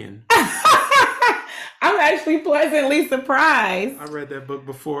be reading. I'm actually pleasantly surprised. I read that book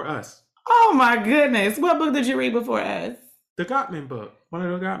before us. Oh my goodness. What book did you read before us? The Gottman book. One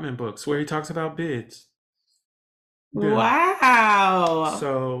of the Gottman books where he talks about bids. Yeah. Wow.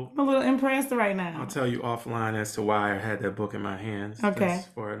 So I'm a little impressed right now. I'll tell you offline as to why I had that book in my hands. Okay. That's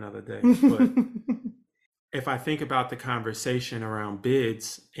for another day. But if I think about the conversation around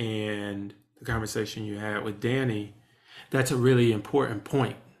bids and the conversation you had with Danny, that's a really important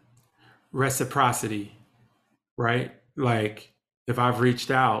point. Reciprocity, right? Like, if I've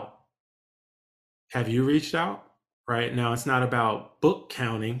reached out, have you reached out? Right? Now, it's not about book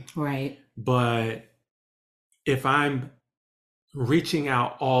counting. Right. But if I'm reaching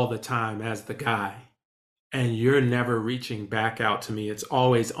out all the time as the guy and you're never reaching back out to me, it's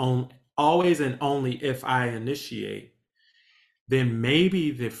always and only if I initiate, then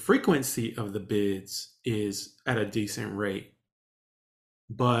maybe the frequency of the bids is at a decent rate,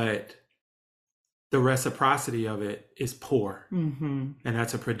 but the reciprocity of it is poor. Mm-hmm. And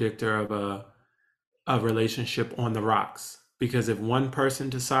that's a predictor of a relationship on the rocks. Because if one person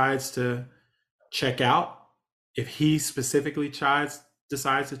decides to check out, if he specifically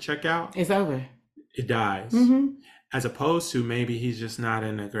decides to check out, it's over. It dies. Mm-hmm. As opposed to maybe he's just not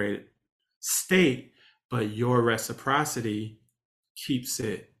in a great state, but your reciprocity keeps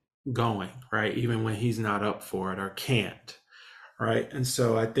it going, right? Even when he's not up for it or can't, right? And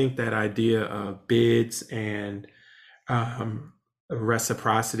so I think that idea of bids and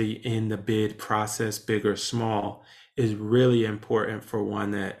reciprocity in the bid process, big or small, is really important for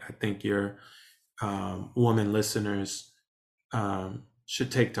one that I think your woman listeners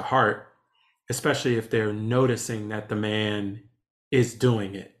should take to heart, especially if they're noticing that the man is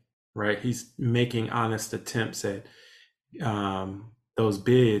doing it, right? He's making honest attempts at those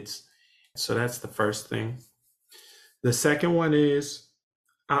bids. So that's the first thing. The second one is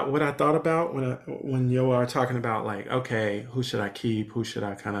what I thought about when you are talking about, like, okay, who should I keep? Who should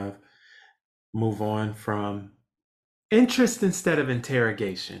I kind of move on from? Interest instead of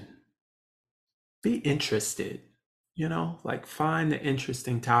interrogation. Be interested, like find the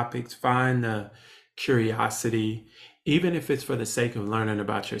interesting topics, find the curiosity, even if it's for the sake of learning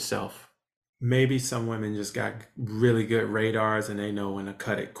about yourself. Maybe some women just got really good radars and they know when to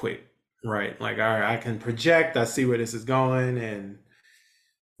cut it quick, right? Like, all right, I can project, I see where this is going, and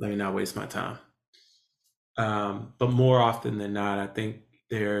let me not waste my time. But more often than not, I think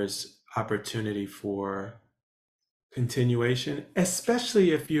there's opportunity for continuation,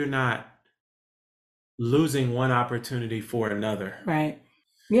 especially if you're not losing one opportunity for another. Right.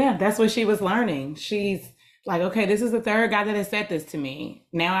 Yeah, that's what she was learning. She's like, okay, this is the third guy that has said this to me.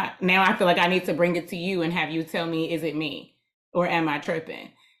 Now I feel like I need to bring it to you and have you tell me, is it me or am I tripping?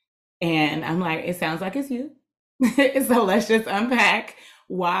 And I'm like, it sounds like it's you. So let's just unpack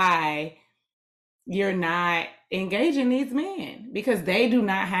why you're not engaging these men, because they do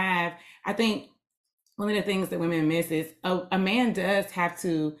not have, I think one of the things that women miss is a man does have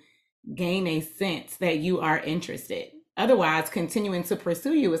to gain a sense that you are interested. Otherwise, continuing to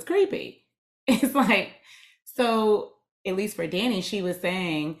pursue you is creepy. It's like, so at least for Danny, she was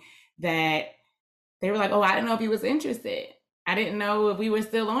saying that they were like, oh, I didn't know if he was interested. I didn't know if we were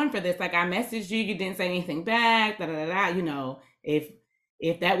still on for this. Like, I messaged you, you didn't say anything back,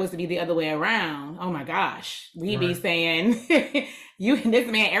 if that was to be the other way around, oh my gosh, we'd be saying, you and this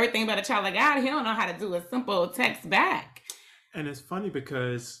man, everything but a child of God, he don't know how to do a simple text back. And it's funny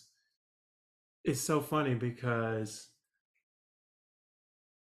because it's so funny because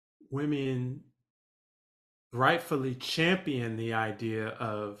women rightfully champion the idea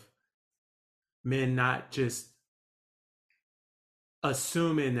of men not just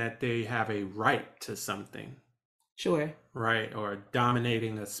assuming that they have a right to something, Sure. right? Or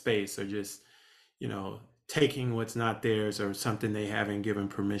dominating a space, or just, you know, taking what's not theirs or something they haven't given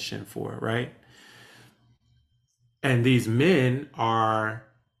permission for, right? And these men are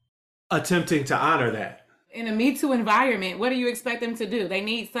attempting to honor that. In a Me Too environment, what do you expect them to do? They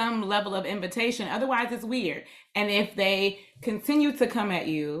need some level of invitation. Otherwise, it's weird. And if they continue to come at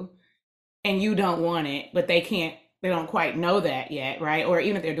you and you don't want it, but they don't quite know that yet, right? Or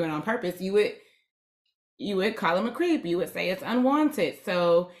even if they're doing it on purpose, you would call them a creep. You would say it's unwanted.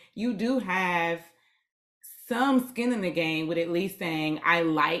 So you do have some skin in the game with at least saying, I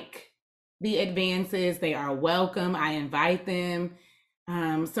like the advances, they are welcome, I invite them,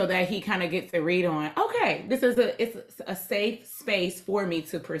 so that he kind of gets a read on, okay, it's a safe space for me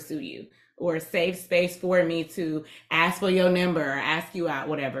to pursue you, or a safe space for me to ask for your number or ask you out,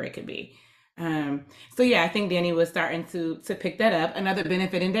 whatever it could be. So yeah, I think Danny was starting to pick that up. Another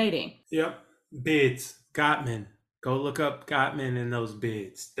benefit in dating. Yep. Bids, Gottman. Go look up Gottman and those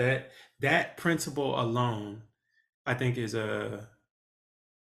bids. That principle alone, I think, is a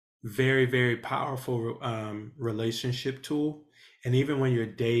very, very powerful relationship tool. And even when you're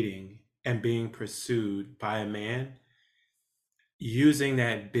dating and being pursued by a man, using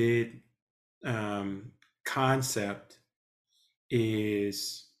that bid concept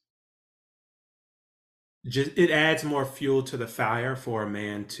is just, it adds more fuel to the fire for a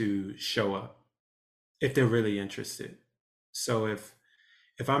man to show up if they're really interested. So if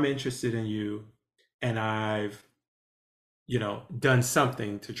I'm interested in you and I've, you know, done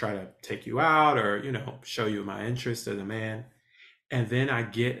something to try to take you out, or, you know, show you my interest as a man, and then I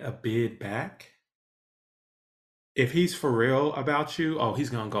get a bid back, if he's for real about you, oh, he's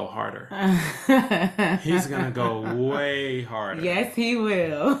gonna go harder. He's gonna go way harder. Yes, he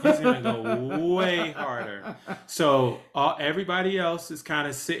will. He's gonna go way harder. So everybody else is kind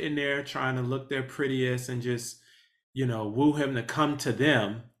of sitting there trying to look their prettiest and just, you know, woo him to come to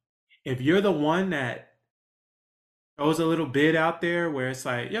them. If you're the one that throws a little bid out there where it's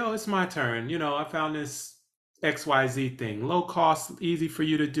like, yo, it's my turn. You know, I found this XYZ thing, low cost, easy for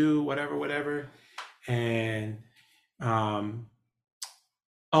you to do, whatever, whatever. And oh,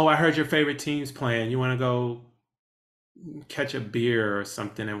 I heard your favorite team's playing. You want to go catch a beer or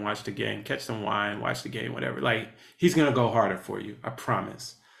something and watch the game, catch some wine, watch the game, whatever. Like, he's going to go harder for you. I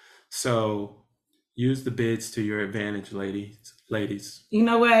promise. So use the bids to your advantage, ladies. You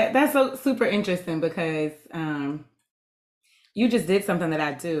know what? That's so super interesting because you just did something that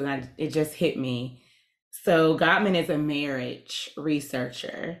I do, and it just hit me. So Gottman is a marriage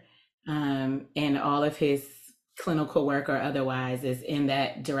researcher, and all of his clinical work or otherwise is in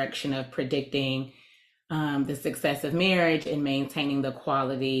that direction of predicting the success of marriage and maintaining the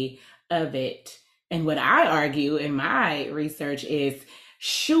quality of it. And what I argue in my research is,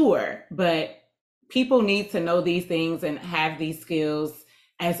 sure, but people need to know these things and have these skills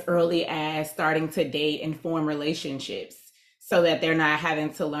as early as starting to date and form relationships, so that they're not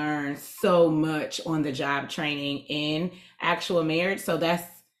having to learn so much on the job training in actual marriage. So that's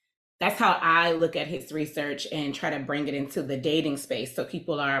how I look at his research and try to bring it into the dating space, so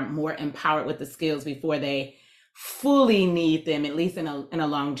people are more empowered with the skills before they fully need them, at least in a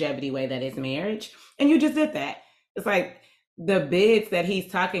longevity way that is marriage. And you just did that. It's like the bids that he's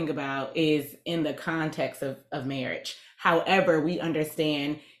talking about is in the context of marriage. However, we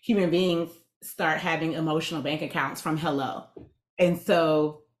understand human beings start having emotional bank accounts from hello. And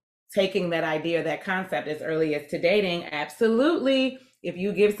so taking that idea, that concept as early as to dating, absolutely. If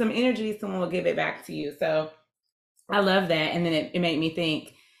you give some energy, someone will give it back to you. So I love that. And then it made me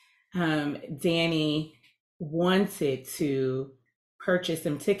think, Danny wanted to purchase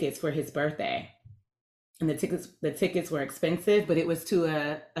some tickets for his birthday. And the tickets were expensive, but it was to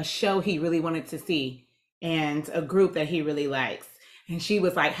a show he really wanted to see and a group that he really likes. And she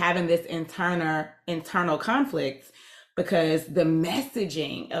was like having this internal conflict because the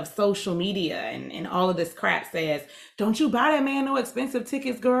messaging of social media and all of this crap says, don't you buy that man no expensive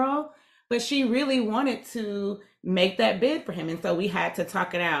tickets, girl. But she really wanted to make that bid for him. And so we had to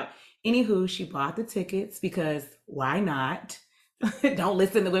talk it out. Anywho, she bought the tickets because why not? Don't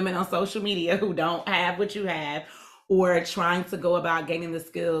listen to women on social media who don't have what you have, or trying to go about gaining the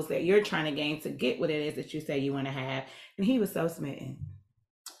skills that you're trying to gain to get what it is that you say you want to have. And he was so smitten.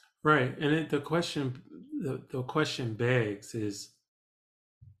 Right. And the question begs is,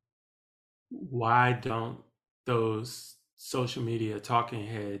 why don't those social media talking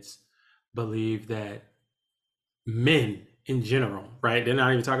heads believe that men in general, right? They're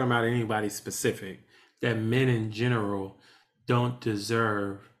not even talking about anybody specific, that men in general don't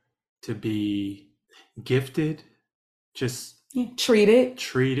deserve to be gifted, just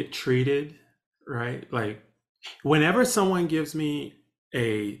treated, right? Like whenever someone gives me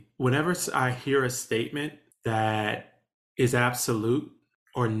whenever I hear a statement that is absolute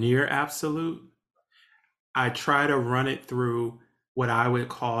or near absolute, I try to run it through what I would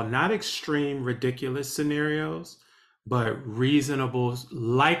call not extreme, ridiculous scenarios, but reasonable,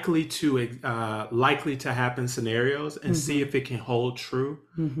 likely to happen scenarios, and see if it can hold true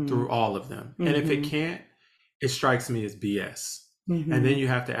through all of them. And if it can't, it strikes me as BS. And then you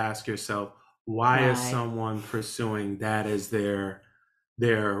have to ask yourself, why is someone pursuing that as their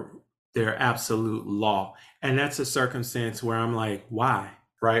absolute law? And that's a circumstance where I'm like, why?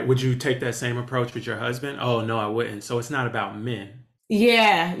 Right? Would you take that same approach with your husband? Oh, no, I wouldn't. So it's not about men.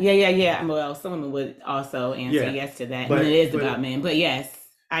 Yeah. Well, some women would also answer yes to that. But it is about men. But yes,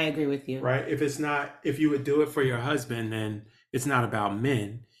 I agree with you. Right? If you would do it for your husband, then it's not about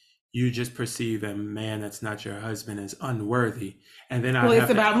men. You just perceive a man that's not your husband as unworthy. And then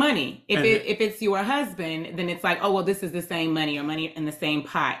it's about money. If it's your husband, then it's like, oh, well, this is the same money, or money in the same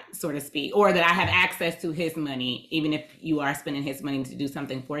pot, so to speak, or that I have access to his money, even if you are spending his money to do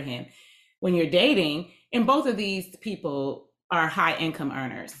something for him. When you're dating, and both of these people are high income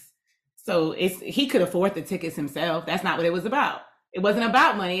earners. So he could afford the tickets himself. That's not what it was about. It wasn't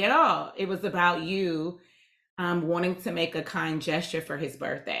about money at all. It was about you wanting to make a kind gesture for his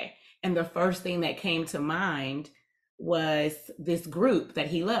birthday. And the first thing that came to mind was this group that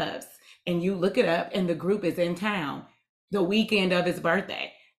he loves. And you look it up, and the group is in town the weekend of his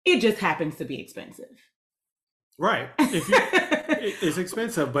birthday. It just happens to be expensive. Right. It's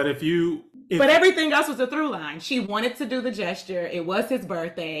expensive, but but everything else was a through line. She wanted to do the gesture. It was his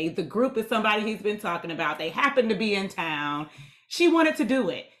birthday. The group is somebody he's been talking about. They happened to be in town. She wanted to do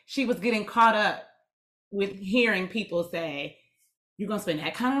it. She was getting caught up with hearing people say, you're going to spend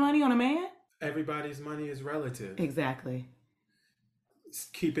that kind of money on a man? Everybody's money is relative. Exactly.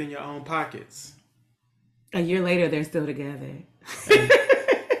 Keep in your own pockets. A year later, they're still together.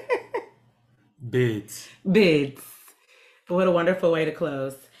 Bids. What a wonderful way to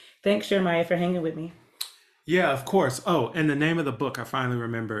close. Thanks, Jeremiah, for hanging with me. Yeah, of course. Oh, and the name of the book, I finally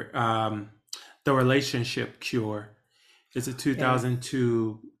remember, The Relationship Cure. It's a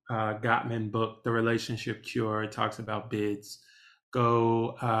 2002 Gottman book, The Relationship Cure. It talks about bids.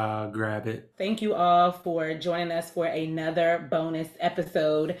 Go grab it. Thank you all for joining us for another bonus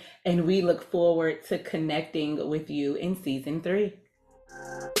episode, and we look forward to connecting with you in season 3.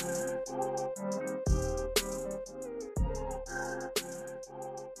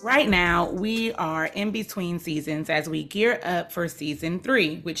 Right now, we are in between seasons as we gear up for season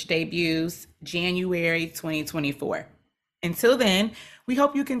 3, which debuts January 2024. Until then, we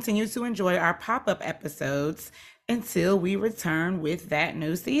hope you continue to enjoy our pop-up episodes until we return with that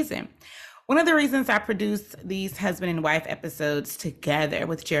new season. One of the reasons I produce these husband and wife episodes together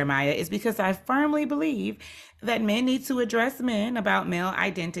with Jeremiah is because I firmly believe that men need to address men about male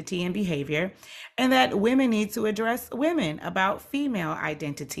identity and behavior, and that women need to address women about female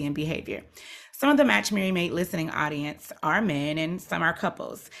identity and behavior. Some of the Match Mary Mate listening audience are men and some are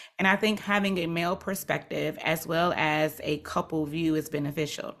couples. And I think having a male perspective as well as a couple view is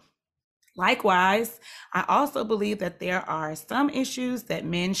beneficial. Likewise, I also believe that there are some issues that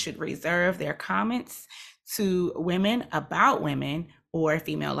men should reserve their comments to women about women or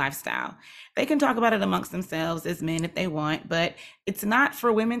female lifestyle. They can talk about it amongst themselves as men if they want, but it's not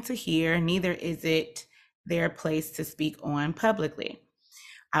for women to hear, neither is it their place to speak on publicly.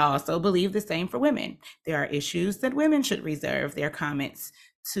 I also believe the same for women. There are issues that women should reserve their comments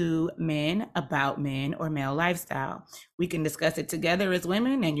to men about men or male lifestyle. We can discuss it together as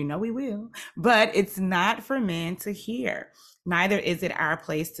women, and you know we will, but it's not for men to hear. Neither is it our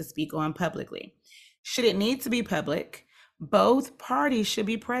place to speak on publicly. Should it need to be public, both parties should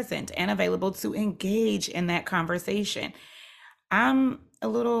be present and available to engage in that conversation. I'm a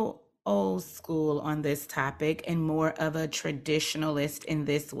little old school on this topic and more of a traditionalist in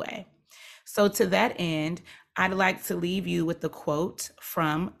this way. So to that end, I'd like to leave you with the quote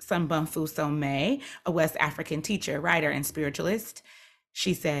from Sambunfu Somé, a West African teacher, writer, and spiritualist.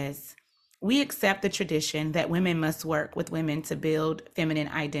 She says, "We accept the tradition that women must work with women to build feminine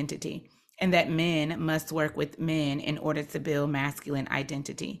identity, and that men must work with men in order to build masculine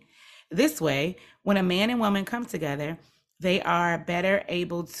identity. This way, when a man and woman come together, they are better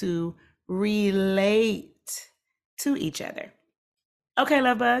able to relate to each other." Okay,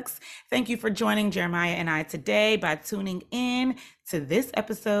 love bugs. Thank you for joining Jeremiah and I today by tuning in to this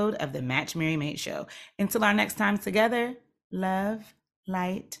episode of the Match Mary Mate Show. Until our next time together, love,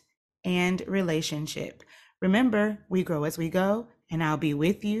 light, and relationship. Remember, we grow as we go, and I'll be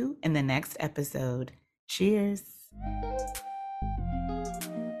with you in the next episode. Cheers.